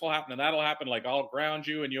smoke, this will happen and that'll happen. Like, I'll ground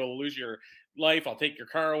you and you'll lose your life. I'll take your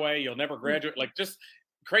car away. You'll never graduate. Like, just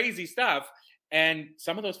crazy stuff. And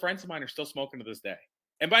some of those friends of mine are still smoking to this day.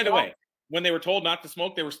 And by the way, when they were told not to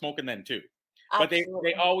smoke, they were smoking then too. Absolutely. But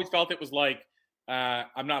they always felt it was like,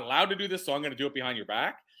 I'm not allowed to do this, so I'm going to do it behind your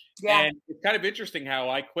back. Yeah. And it's kind of interesting how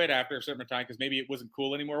I quit after a certain time because maybe it wasn't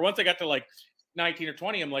cool anymore. Once I got to like 19 or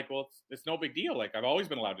 20, I'm like, well, it's no big deal. Like, I've always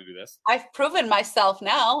been allowed to do this. I've proven myself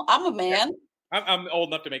now. I'm a man. Yeah. I'm old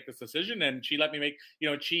enough to make this decision, and she let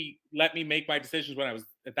me make my decisions when I was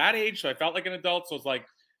at that age. So I felt like an adult. So it's like,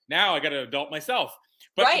 now I got to adult myself.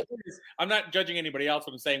 But I'm not judging anybody else.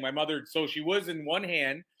 What I'm saying, my mother, so she was in one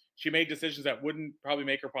hand, she made decisions that wouldn't probably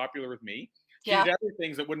make her popular with me. She did other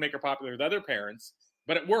things that wouldn't make her popular with other parents,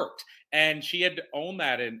 but it worked. And she had to own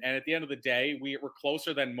that. And at the end of the day, we were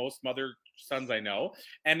closer than most mother sons I know.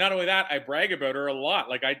 And not only that, I brag about her a lot.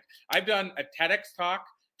 Like I've done a TEDx talk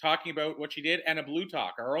talking about what she did, and a Blue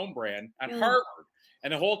Talk, our own brand, at Harvard.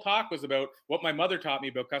 And the whole talk was about what my mother taught me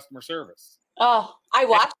about customer service. Oh, I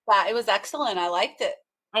watched that. It was excellent. I liked it.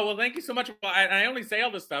 Oh, well, thank you so much. I only say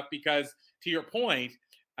all this stuff because, to your point,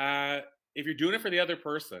 if you're doing it for the other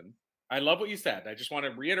person, I love what you said. I just want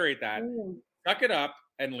to reiterate that. Suck it up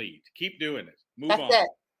and lead. Keep doing it. Move on.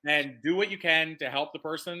 And do what you can to help the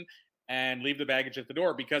person and leave the baggage at the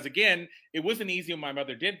door. Because, again, it wasn't easy when my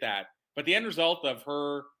mother did that. But the end result of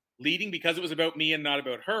her leading, because it was about me and not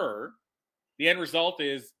about her, the end result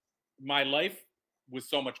is my life was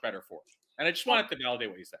so much better for her. And I just wanted to validate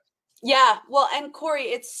what you said. Yeah. Well, and Corey,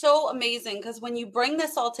 it's so amazing because when you bring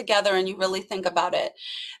this all together and you really think about it,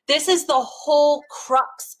 this is the whole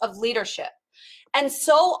crux of leadership. And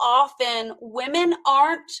so often women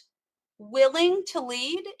aren't willing to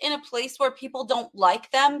lead in a place where people don't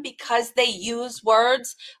like them because they use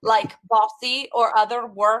words like bossy or other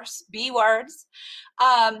worse B words.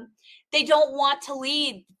 They don't want to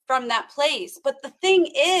lead from that place. But the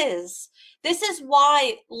thing is, this is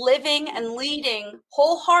why living and leading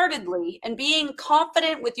wholeheartedly and being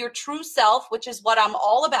confident with your true self, which is what I'm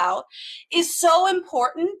all about, is so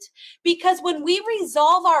important. Because when we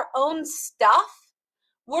resolve our own stuff,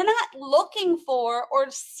 we're not looking for or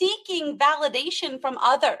seeking validation from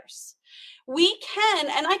others. We can,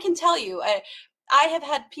 and I can tell you, I have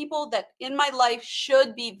had people that in my life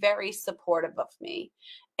should be very supportive of me,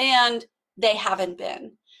 and they haven't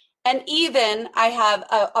been. And even I have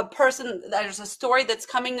a person, there's a story that's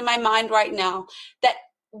coming to my mind right now that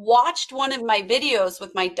watched one of my videos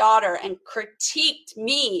with my daughter and critiqued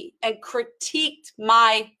me and critiqued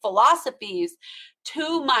my philosophies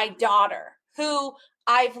to my daughter, who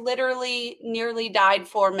I've literally nearly died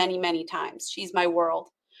for many, many times. She's my world.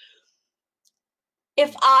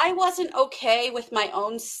 If I wasn't okay with my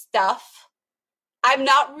own stuff, I'm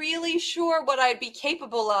not really sure what I'd be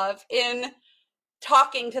capable of in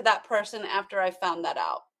talking to that person after I found that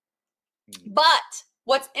out. But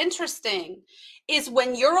what's interesting is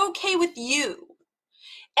when you're okay with you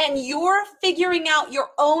and you're figuring out your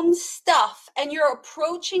own stuff and you're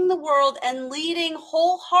approaching the world and leading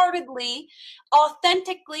wholeheartedly,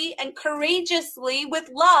 authentically, and courageously with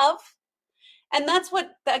love. And that's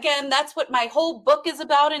what my whole book is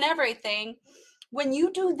about and everything. When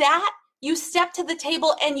you do that, you step to the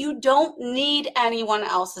table and you don't need anyone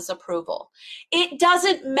else's approval. It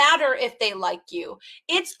doesn't matter if they like you.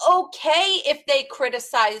 It's okay if they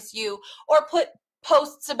criticize you or put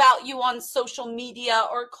posts about you on social media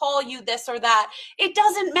or call you this or that. It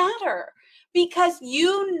doesn't matter, because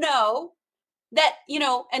you know that,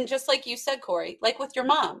 and just like you said, Corey, like with your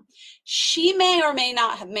mom, she may or may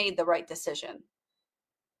not have made the right decision.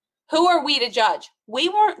 Who are we to judge? We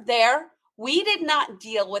weren't there. We did not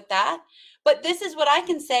deal with that. But this is what I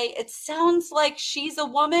can say. It sounds like she's a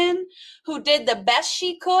woman who did the best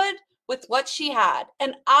she could with what she had.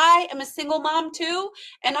 And I am a single mom too.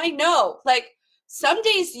 And I know, like, some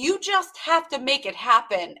days you just have to make it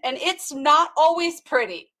happen. And it's not always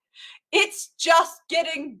pretty. It's just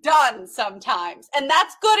getting done sometimes. And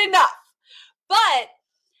that's good enough. But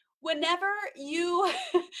whenever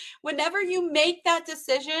you make that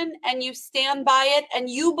decision and you stand by it and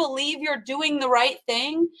you believe you're doing the right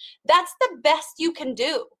thing, that's the best you can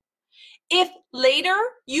do. If later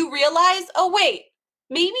you realize, oh wait,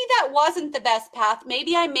 maybe that wasn't the best path.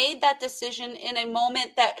 Maybe I made that decision in a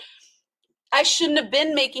moment that I shouldn't have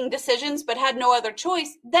been making decisions but had no other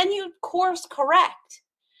choice, then you course correct.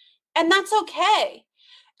 And that's okay.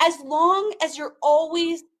 As long as you're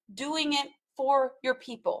always doing it for your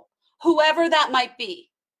people, whoever that might be.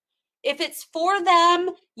 If it's for them,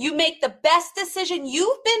 you make the best decision.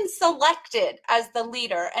 You've been selected as the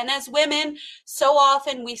leader. And as women, so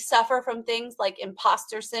often we suffer from things like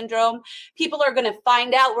imposter syndrome. People are going to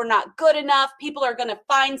find out we're not good enough. People are going to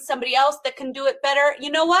find somebody else that can do it better. You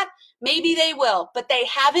know what? Maybe they will, but they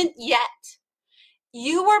haven't yet.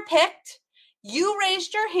 You were picked. You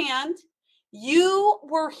raised your hand. You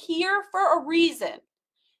were here for a reason.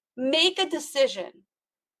 Make a decision.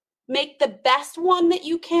 Make the best one that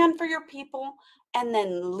you can for your people, and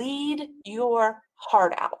then lead your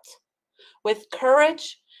heart out with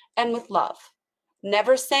courage and with love.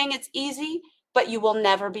 Never saying it's easy, but you will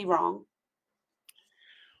never be wrong.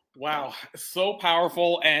 Wow, so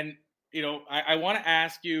powerful. And, I want to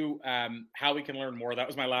ask you how we can learn more. That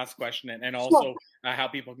was my last question. And also how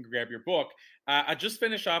people can grab your book. I'll just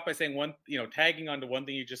finish off by saying tagging onto one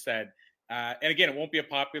thing you just said. And again, it won't be a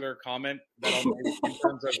popular comment that I'll make in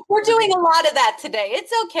terms of. We're doing a lot of that today.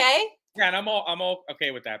 It's okay. Yeah, and I'm all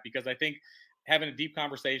okay with that, because I think having a deep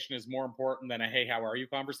conversation is more important than a "Hey, how are you?"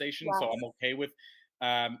 conversation. Wow. So I'm okay with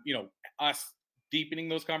us deepening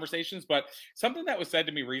those conversations. But something that was said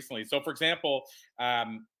to me recently. So, for example, I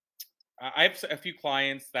have a few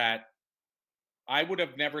clients that I would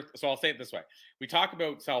have never. So I'll say it this way: we talk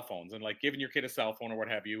about cell phones and like giving your kid a cell phone or what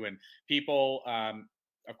have you, and people.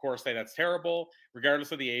 Of course, say that's terrible,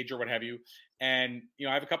 regardless of the age or what have you. And,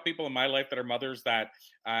 I have a couple people in my life that are mothers that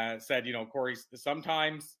said, Corey,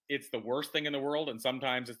 sometimes it's the worst thing in the world and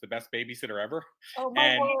sometimes it's the best babysitter ever. Oh,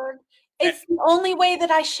 my word. It's the only way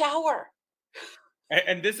that I shower.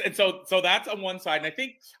 So that's on one side. And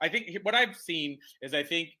I think what I've seen is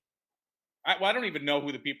I don't even know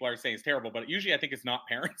who the people are saying is terrible, but usually I think it's not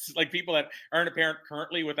parents, like people that aren't a parent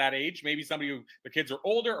currently with that age, maybe somebody who the kids are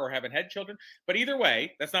older or haven't had children. But either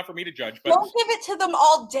way, that's not for me to judge. But don't give it to them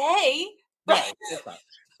all day. No, it's not.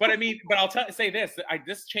 But I mean, but I'll say this: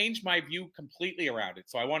 this changed my view completely around it.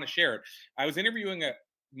 So I want to share it. I was interviewing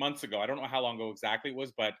months ago. I don't know how long ago exactly it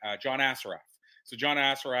was, but John Assaraf. So John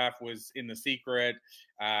Assaraf was in The Secret.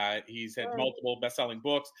 He's had multiple best-selling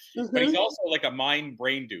books, but he's also like a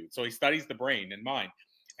mind-brain dude. So he studies the brain and mind.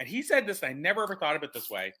 And he said this, and I never ever thought of it this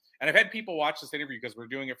way. And I've had people watch this interview because we're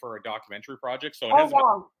doing it for a documentary project. So it hasn't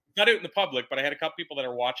not out in the public, but I had a couple people that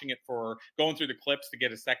are watching it for going through the clips to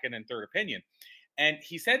get a second and third opinion. And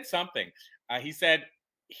he said something. He said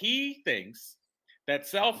he thinks that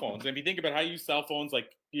cell phones, and if you think about how you use cell phones, like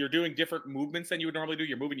you're doing different movements than you would normally do.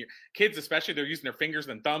 You're moving your kids, especially, they're using their fingers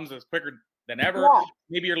and thumbs as quicker than ever. Yeah.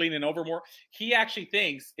 Maybe you're leaning over more. He actually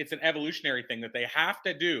thinks it's an evolutionary thing that they have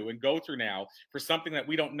to do and go through now for something that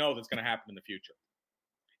we don't know that's going to happen in the future.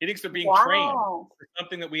 He thinks they're being trained for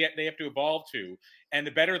something that they have to evolve to. And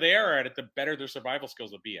the better they are at it, the better their survival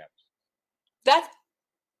skills will be at.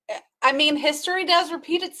 I mean, history does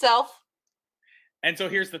repeat itself. And so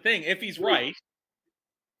here's the thing. If he's right,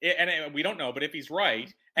 and we don't know, but if he's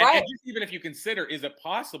right, and just even if you consider, is it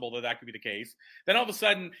possible that could be the case, then all of a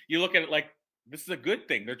sudden you look at it like, this is a good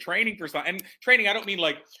thing. They're training for something. And training, I don't mean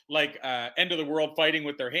like end of the world fighting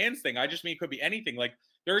with their hands thing. I just mean it could be anything. Like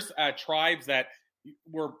there's tribes that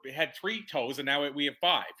had 3 toes and now we have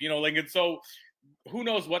 5, and so who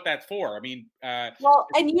knows what that's for? I mean, and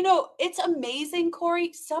it's amazing,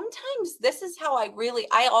 Corey. Sometimes this is how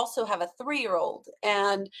I also have a 3-year-old,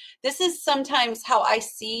 and this is sometimes how I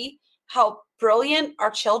see how brilliant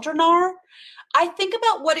our children are. I think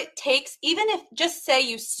about what it takes, even if just say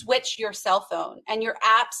you switch your cell phone and your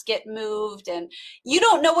apps get moved and you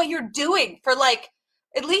don't know what you're doing for like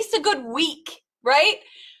at least a good week, right?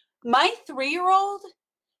 My 3-year-old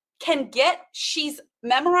she's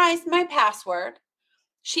memorized my password.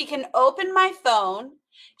 She can open my phone.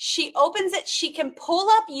 She opens it. She can pull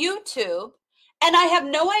up YouTube. And I have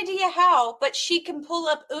no idea how, but she can pull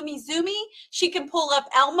up Umizoomi. She can pull up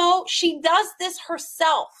Elmo. She does this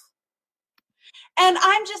herself. And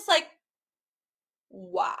I'm just like,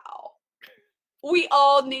 wow. We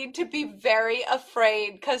all need to be very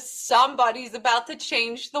afraid because somebody's about to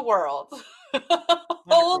change the world.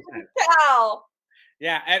 Holy cow.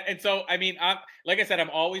 Yeah, and so, I mean, like I said, I'm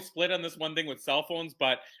always split on this one thing with cell phones,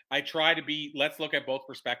 but I try to let's look at both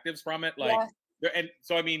perspectives from it. Like, and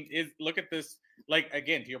so, I mean, look at this, like,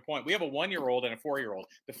 again, to your point, we have a 1-year-old and a 4-year-old.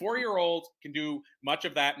 The 4-year-old can do much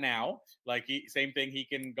of that now. Like, same thing, he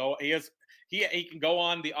can go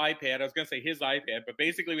on the iPad. I was going to say his iPad, but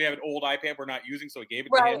basically we have an old iPad we're not using, so we gave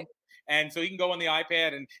it to him. And so he can go on the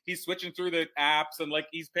iPad and he's switching through the apps and like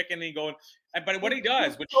he's picking and going. But what he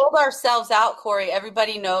does, which sold ourselves out, Corey.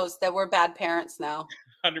 Everybody knows that we're bad parents now.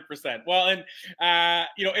 100%. Well, and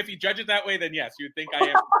if you judge it that way, then yes, you'd think I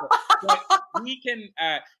am. But he can.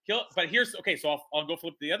 But here's okay. So I'll go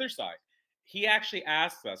flip to the other side. He actually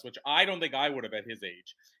asks us, which I don't think I would have at his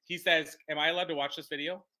age. He says, "Am I allowed to watch this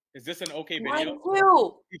video? Is this an okay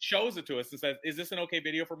video?" He shows it to us and says, "Is this an okay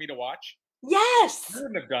video for me to watch?" Yes. I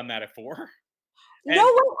wouldn't have done that at 4. No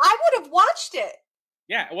way. I would have watched it.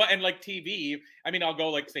 Yeah, well, and like TV, I mean, I'll go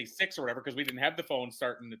like say 6 or whatever because we didn't have the phone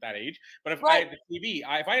starting at that age. But if I had the TV,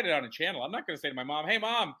 if I had it on a channel, I'm not going to say to my mom, "Hey,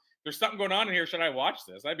 Mom, there's something going on in here. Should I watch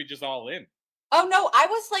this?" I'd be just all in. Oh, no, I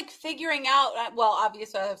was like figuring out, well,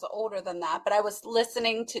 obviously I was older than that, but I was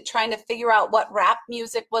trying to figure out what rap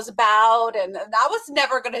music was about. And I was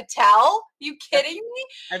never going to tell. You kidding me?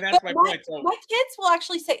 And that's my point. So, my kids will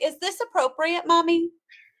actually say, "Is this appropriate, Mommy?"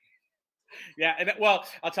 Yeah. And well,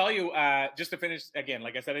 I'll tell you, just to finish again,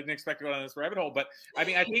 like I said, I didn't expect to go down this rabbit hole, but I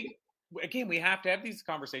mean, I think, again, we have to have these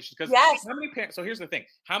conversations because how many parents, so here's the thing,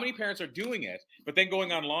 how many parents are doing it, but then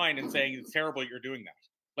going online and saying it's terrible you're doing that?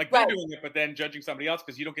 Like they're doing it, but then judging somebody else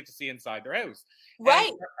because you don't get to see inside their house.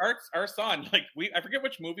 Right. Our son, like I forget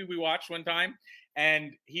which movie we watched one time,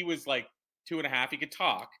 and he was like 2.5. He could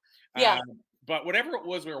talk. Yeah. But whatever it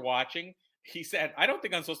was we were watching, he said, "I don't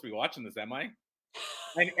think I'm supposed to be watching this, am I?"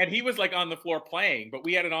 And he was like on the floor playing, but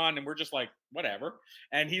we had it on and we're just like, whatever.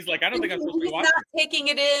 And he's like, "I don't think I'm supposed to be watching." He's not taking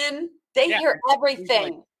it in. They hear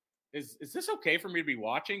everything. Like, is this okay for me to be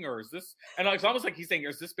watching, or is this? And it's almost like he's saying,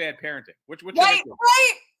 "Is this bad parenting?" Which right.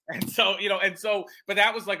 And so but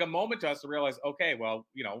that was like a moment to us to realize, okay, well,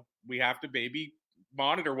 we have to maybe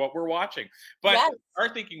monitor what we're watching. But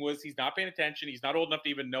our thinking was, he's not paying attention. He's not old enough to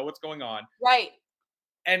even know what's going on. Right.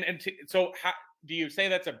 So how do you say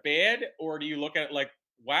that's a bad, or do you look at it like,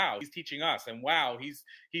 wow, he's teaching us, and wow, he's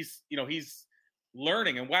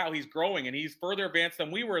learning, and wow, he's growing, and he's further advanced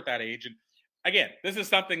than we were at that age. And again, this is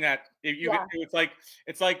something that it's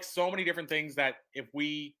like so many different things that if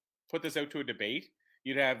we put this out to a debate,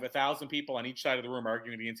 you'd have 1,000 people on each side of the room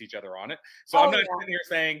arguing against each other on it. So I'm not sitting here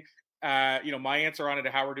saying, my answer on it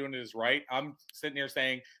to how we're doing it is right. I'm sitting here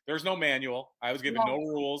saying there's no manual. I was given no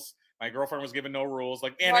rules. My girlfriend was given no rules.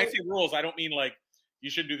 Like, and I say rules, I don't mean like you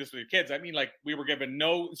shouldn't do this with your kids. I mean like we were given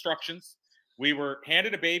no instructions. We were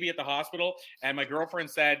handed a baby at the hospital, and my girlfriend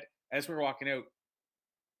said as we were walking out,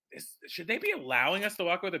 should they be allowing us to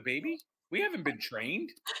walk with a baby? We haven't been trained.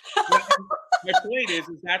 My point is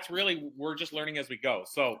that's really, we're just learning as we go.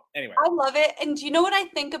 So anyway. I love it. And do you know what I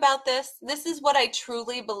think about this? This is what I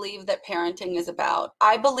truly believe that parenting is about.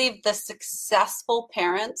 I believe the successful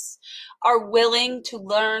parents are willing to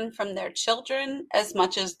learn from their children as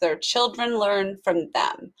much as their children learn from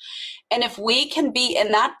them. And if we can be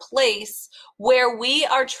in that place where we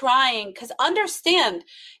are trying, because understand,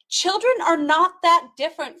 children are not that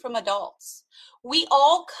different from adults. We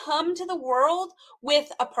all come to the world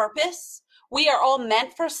with a purpose. We are all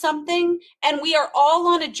meant for something, and we are all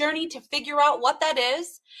on a journey to figure out what that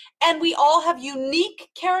is. And we all have unique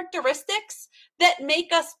characteristics that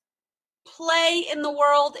make us play in the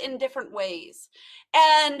world in different ways.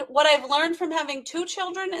 And what I've learned from having 2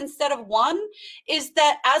 children instead of 1 is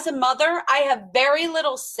that as a mother, I have very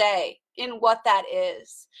little say in what that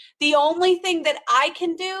is. The only thing that I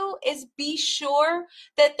can do is be sure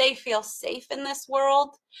that they feel safe in this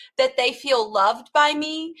world, that they feel loved by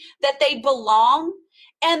me, that they belong,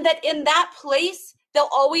 and that in that place, they'll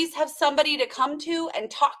always have somebody to come to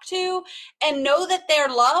and talk to and know that they're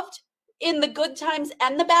loved in the good times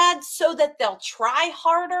and the bad, so that they'll try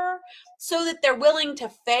harder, so that they're willing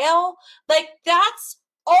to fail. Like, that's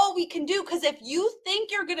all we can do. Because if you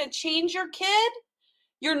think you're going to change your kid,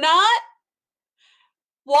 you're not.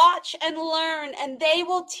 Watch and learn, and they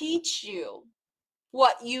will teach you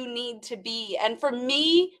what you need to be. And for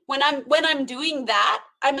me, when I'm doing that,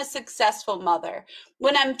 I'm a successful mother.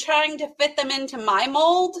 When I'm trying to fit them into my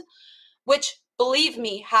mold, which, believe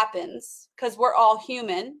me, happens because we're all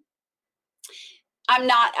human, I'm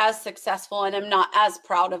not as successful, and I'm not as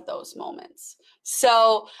proud of those moments.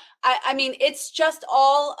 So, I mean, it's just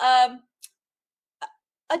all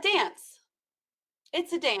a dance.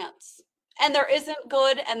 It's a dance. And there isn't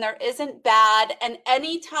good and there isn't bad. And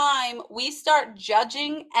anytime we start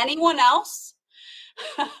judging anyone else,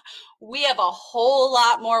 we have a whole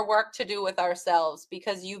lot more work to do with ourselves,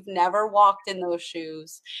 because you've never walked in those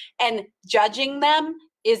shoes. And judging them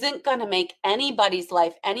isn't going to make anybody's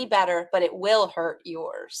life any better, but it will hurt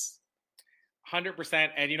yours. 100%.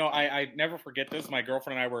 And, I never forget this. My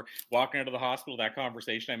girlfriend and I were walking out of the hospital, that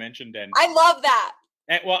conversation I mentioned. And I love that.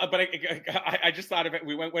 And, well, but I just thought of it.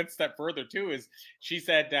 We went one step further too. Is she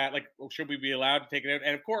said that should we be allowed to take it out?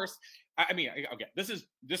 And of course, I mean, okay, this is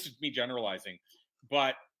me generalizing,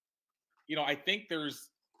 but I think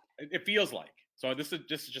it feels like, so this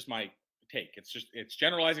is just my take. It's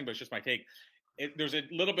generalizing, but it's just my take. There's a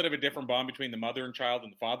little bit of a different bond between the mother and child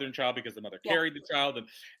and the father and child, because the mother carried the child,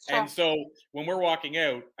 and so when we're walking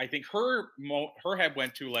out, I think her head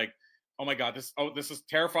went to like, oh my God, this is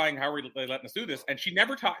terrifying. How are they letting us do this? And she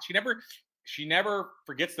never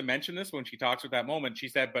forgets to mention this when she talks with that moment. She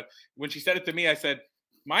said, but when she said it to me, I said,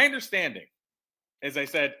 my understanding is, I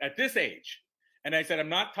said, at this age, and I said, I'm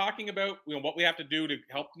not talking about what we have to do to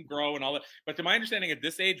help them grow and all that, but to my understanding at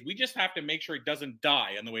this age, we just have to make sure he doesn't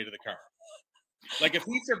die on the way to the car. Like, if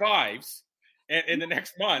he survives in the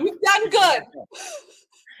next month, we've done good.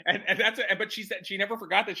 And that's it. But she said she never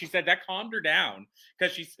forgot that. She said that calmed her down,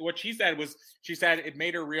 because she said it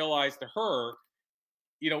made her realize to her,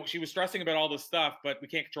 she was stressing about all this stuff, but we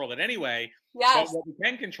can't control it anyway. Yes. But what we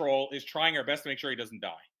can control is trying our best to make sure he doesn't die.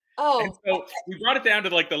 Oh. And so we brought it down to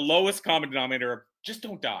like the lowest common denominator of just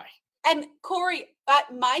don't die. And Corey,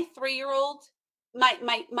 my 3-year-old, my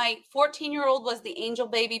 14-year-old was the angel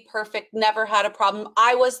baby, perfect, never had a problem.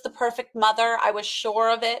 I was the perfect mother. I was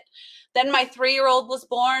sure of it. Then my 3-year-old was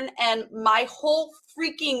born, and my whole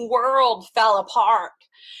freaking world fell apart.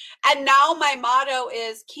 And now my motto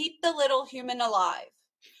is keep the little human alive.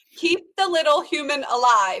 Keep the little human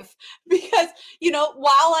alive. Because,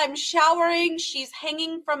 while I'm showering, she's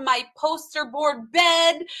hanging from my poster board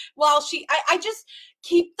bed while I just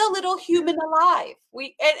keep the little human alive.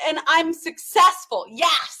 And I'm successful.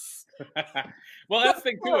 Yes. Well, that's the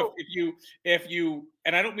thing too. If you,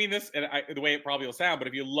 and I don't mean this the way it probably will sound, but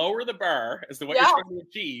if you lower the bar as to what you're trying to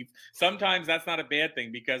achieve, sometimes that's not a bad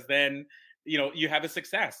thing, because then you have a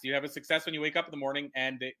success. You have a success when you wake up in the morning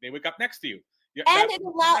and they wake up next to you. And it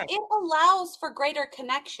allows for greater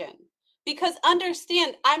connection, because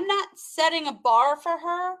understand, I'm not setting a bar for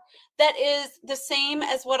her that is the same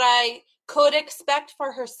as what I could expect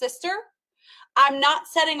for her sister. I'm not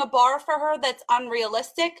setting a bar for her that's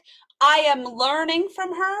unrealistic. I am learning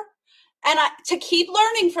from her. And to keep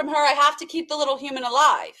learning from her, I have to keep the little human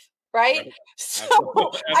alive. Right? So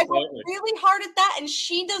I work really hard at that, and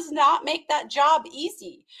she does not make that job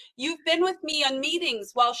easy. You've been with me on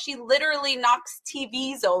meetings while she literally knocks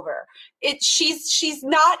TVs over. She's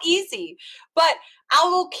not easy, but I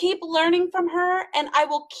will keep learning from her, and I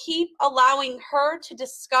will keep allowing her to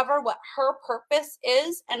discover what her purpose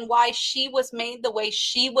is and why she was made the way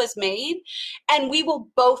she was made, and we will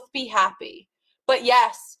both be happy. But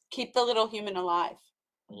yes, keep the little human alive.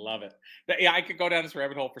 Love it. Yeah, I could go down this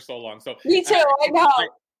rabbit hole for so long. So me too. I know.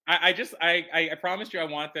 I promised you I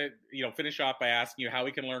want to finish off by asking you how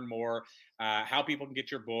we can learn more, how people can get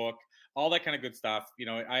your book, all that kind of good stuff.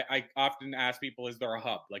 I often ask people, is there a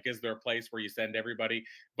hub? Like, is there a place where you send everybody?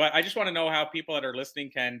 But I just want to know how people that are listening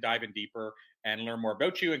can dive in deeper and learn more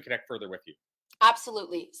about you and connect further with you.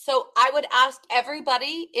 Absolutely. So I would ask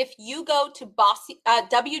everybody, if you go to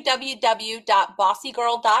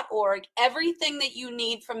www.bossygirl.org, everything that you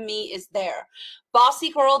need from me is there.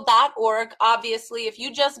 Bossygirl.org, obviously, if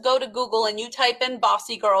you just go to Google and you type in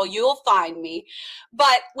Bossy Girl, you'll find me.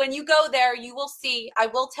 But when you go there, you will see, I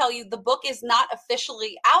will tell you, the book is not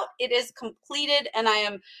officially out. It is completed, and I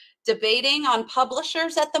am debating on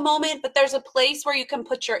publishers at the moment, but there's a place where you can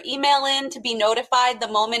put your email in to be notified the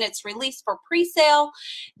moment it's released for pre-sale.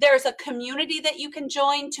 There's a community that you can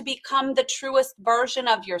join to become the truest version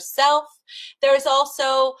of yourself. There's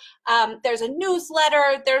also, there's a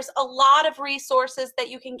newsletter. There's a lot of resources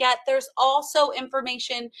that you can get. There's also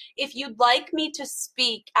information if you'd like me to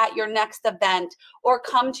speak at your next event or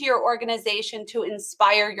come to your organization to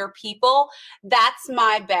inspire your people. That's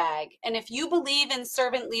my bag. And if you believe in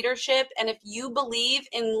servant leadership, and if you believe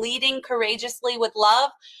in leading courageously with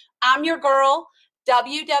love, I'm your girl.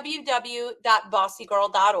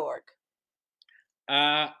 www.bossygirl.org.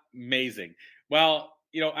 Amazing. Well,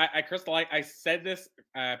 Crystal, I said this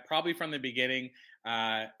probably from the beginning,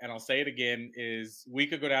 and I'll say it again, is we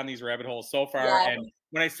could go down these rabbit holes so far. Yeah. And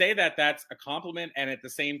when I say that, that's a compliment. And at the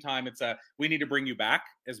same time, it's we need to bring you back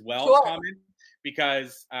as well. Sure. Comment,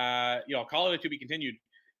 because, I'll call it a to be continued.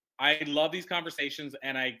 I love these conversations,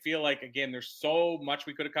 and I feel like, again, there's so much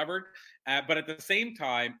we could have covered, but at the same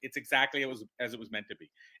time, it's exactly as it was meant to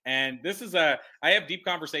be. And this is I have deep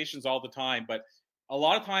conversations all the time, but a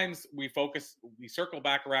lot of times we circle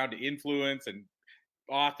back around to influence and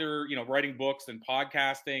author, writing books and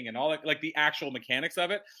podcasting and all that, like the actual mechanics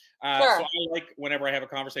of it. Sure. So I like whenever I have a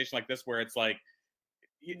conversation like this, where it's like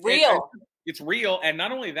real. It's real. And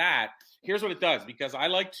not only that, here's what it does, because I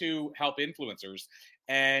like to help influencers.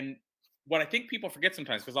 And what I think people forget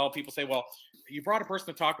sometimes, because all people say, well, you brought a person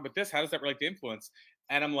to talk about this, how does that relate to influence?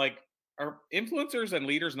 And I'm like, are influencers and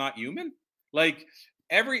leaders not human? So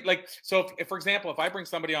if, for example, if I bring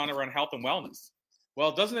somebody on around health and wellness,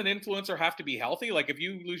 well, doesn't an influencer have to be healthy? Like, if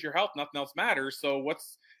you lose your health, nothing else matters. So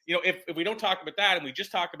what's, if we don't talk about that and we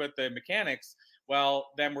just talk about the mechanics, well,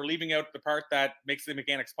 then we're leaving out the part that makes the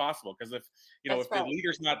mechanics possible. Because if the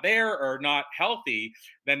leader's not there or not healthy,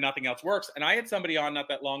 then nothing else works. And I had somebody on not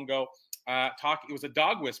that long ago talking. It was a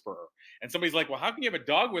dog whisperer. And somebody's like, well, how can you have a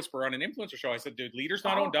dog whisperer on an influencer show? I said, do leaders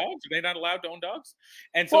not own dogs? Are they not allowed to own dogs?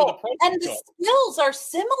 And so the skills are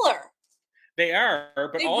similar. They are,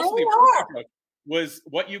 but they also really the was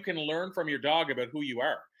what you can learn from your dog about who you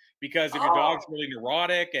are. Because if your dog's really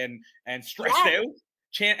neurotic and stressed out,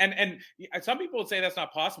 and some people would say that's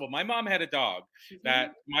not possible. My mom had a dog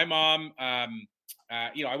that my mom, I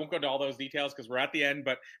won't go into all those details because we're at the end,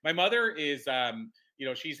 but my mother is,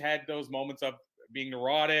 she's had those moments of being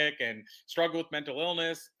neurotic and struggle with mental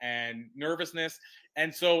illness and nervousness.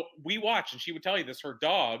 And so we watched, and she would tell you this, her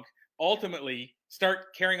dog ultimately start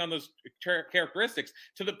carrying on those characteristics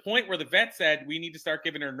to the point where the vet said, we need to start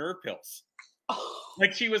giving her nerve pills.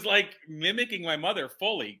 Like, she was like mimicking my mother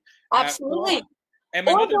fully. Absolutely. And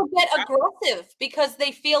or they'll get aggressive because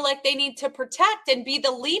they feel like they need to protect and be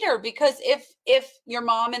the leader, because if your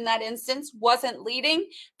mom in that instance wasn't leading,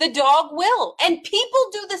 the dog will. And people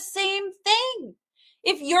do the same thing.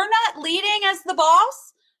 If you're not leading as the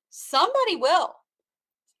boss, somebody will.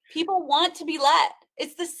 People want to be led.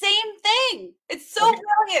 It's the same thing. It's so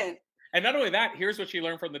brilliant. And not only that, here's what she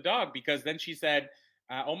learned from the dog, because then she said,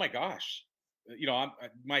 oh my gosh,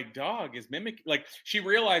 my dog is mimicking. Like, she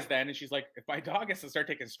realized then, and she's like, if my dog has to start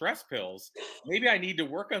taking stress pills, maybe I need to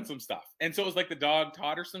work on some stuff. And so it was like the dog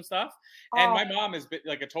taught her some stuff. And my mom is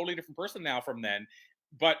like a totally different person now from then.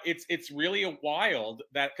 But it's really a wild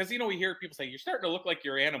that, because we hear people say, you're starting to look like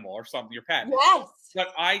your animal or something, your pet. Yes.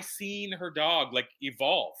 But I seen her dog like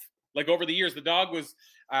evolve. Like, over the years, the dog was,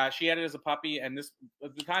 she had it as a puppy, and at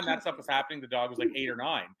the time that stuff was happening, the dog was like 8 or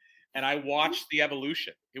 9. and I watched the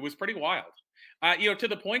evolution. It was pretty wild. To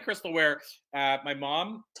the point, Crystal, where my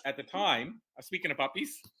mom at the time, speaking of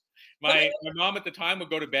puppies, my mom at the time would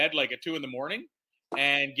go to bed like at 2 a.m.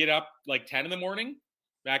 and get up like 10 a.m.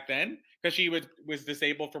 back then, because she was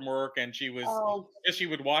disabled from work, and she would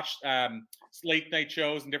watch late night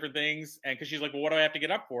shows and different things, and because she's like, well, what do I have to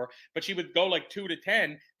get up for? But she would go like 2 to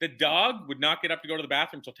 10. The dog would not get up to go to the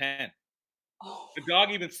bathroom till 10. The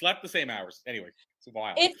dog even slept the same hours. Anyway, it's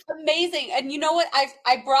wild. It's amazing. And you know what?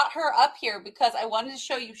 I brought her up here because I wanted to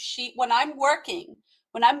show you when I'm working,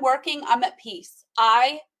 I'm at peace.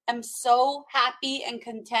 I am so happy and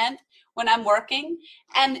content when I'm working,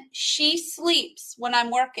 and she sleeps when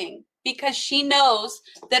I'm working because she knows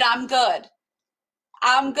that I'm good.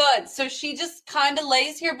 So she just kind of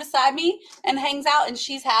lays here beside me and hangs out, and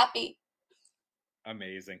she's happy.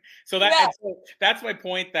 Amazing. So that's my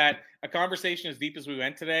point, that a conversation as deep as we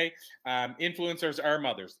went today, influencers are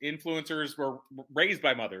mothers. Influencers were raised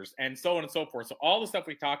by mothers, and so on and so forth. So all the stuff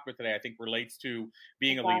we talked about today, I think, relates to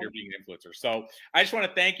being a leader, being an influencer. So I just want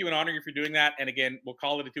to thank you and honor you for doing that. And again, we'll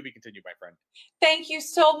call it a to be continued, my friend. Thank you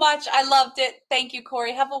so much. I loved it. Thank you,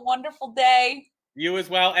 Corey. Have a wonderful day. You as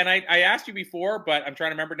well. And I asked you before, but I'm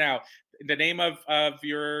trying to remember now. The name of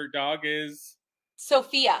your dog is?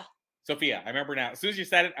 Sophia. Sophia, I remember now. As soon as you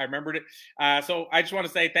said it, I remembered it. So I just want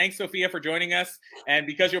to say thanks, Sophia, for joining us. And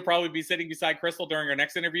because you'll probably be sitting beside Crystal during our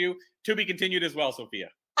next interview, to be continued as well, Sophia.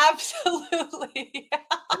 Absolutely.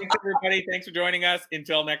 Thanks, everybody. Thanks for joining us.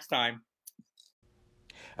 Until next time.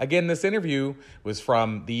 Again, this interview was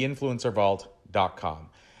from theinfluencervault.com.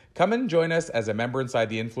 Come and join us as a member inside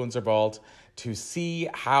the Influencer Vault to see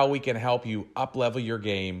how we can help you up-level your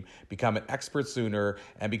game, become an expert sooner,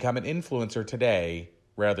 and become an influencer today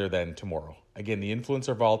rather than tomorrow. Again,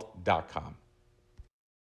 theinfluencervault.com.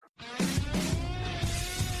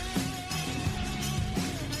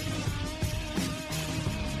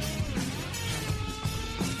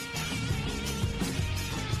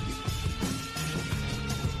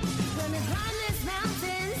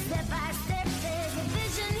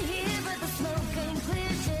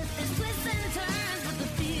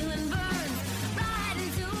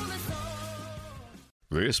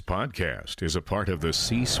 This podcast is a part of the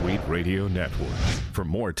C-Suite Radio Network. For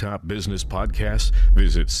more top business podcasts,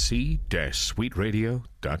 visit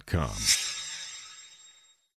c-suiteradio.com.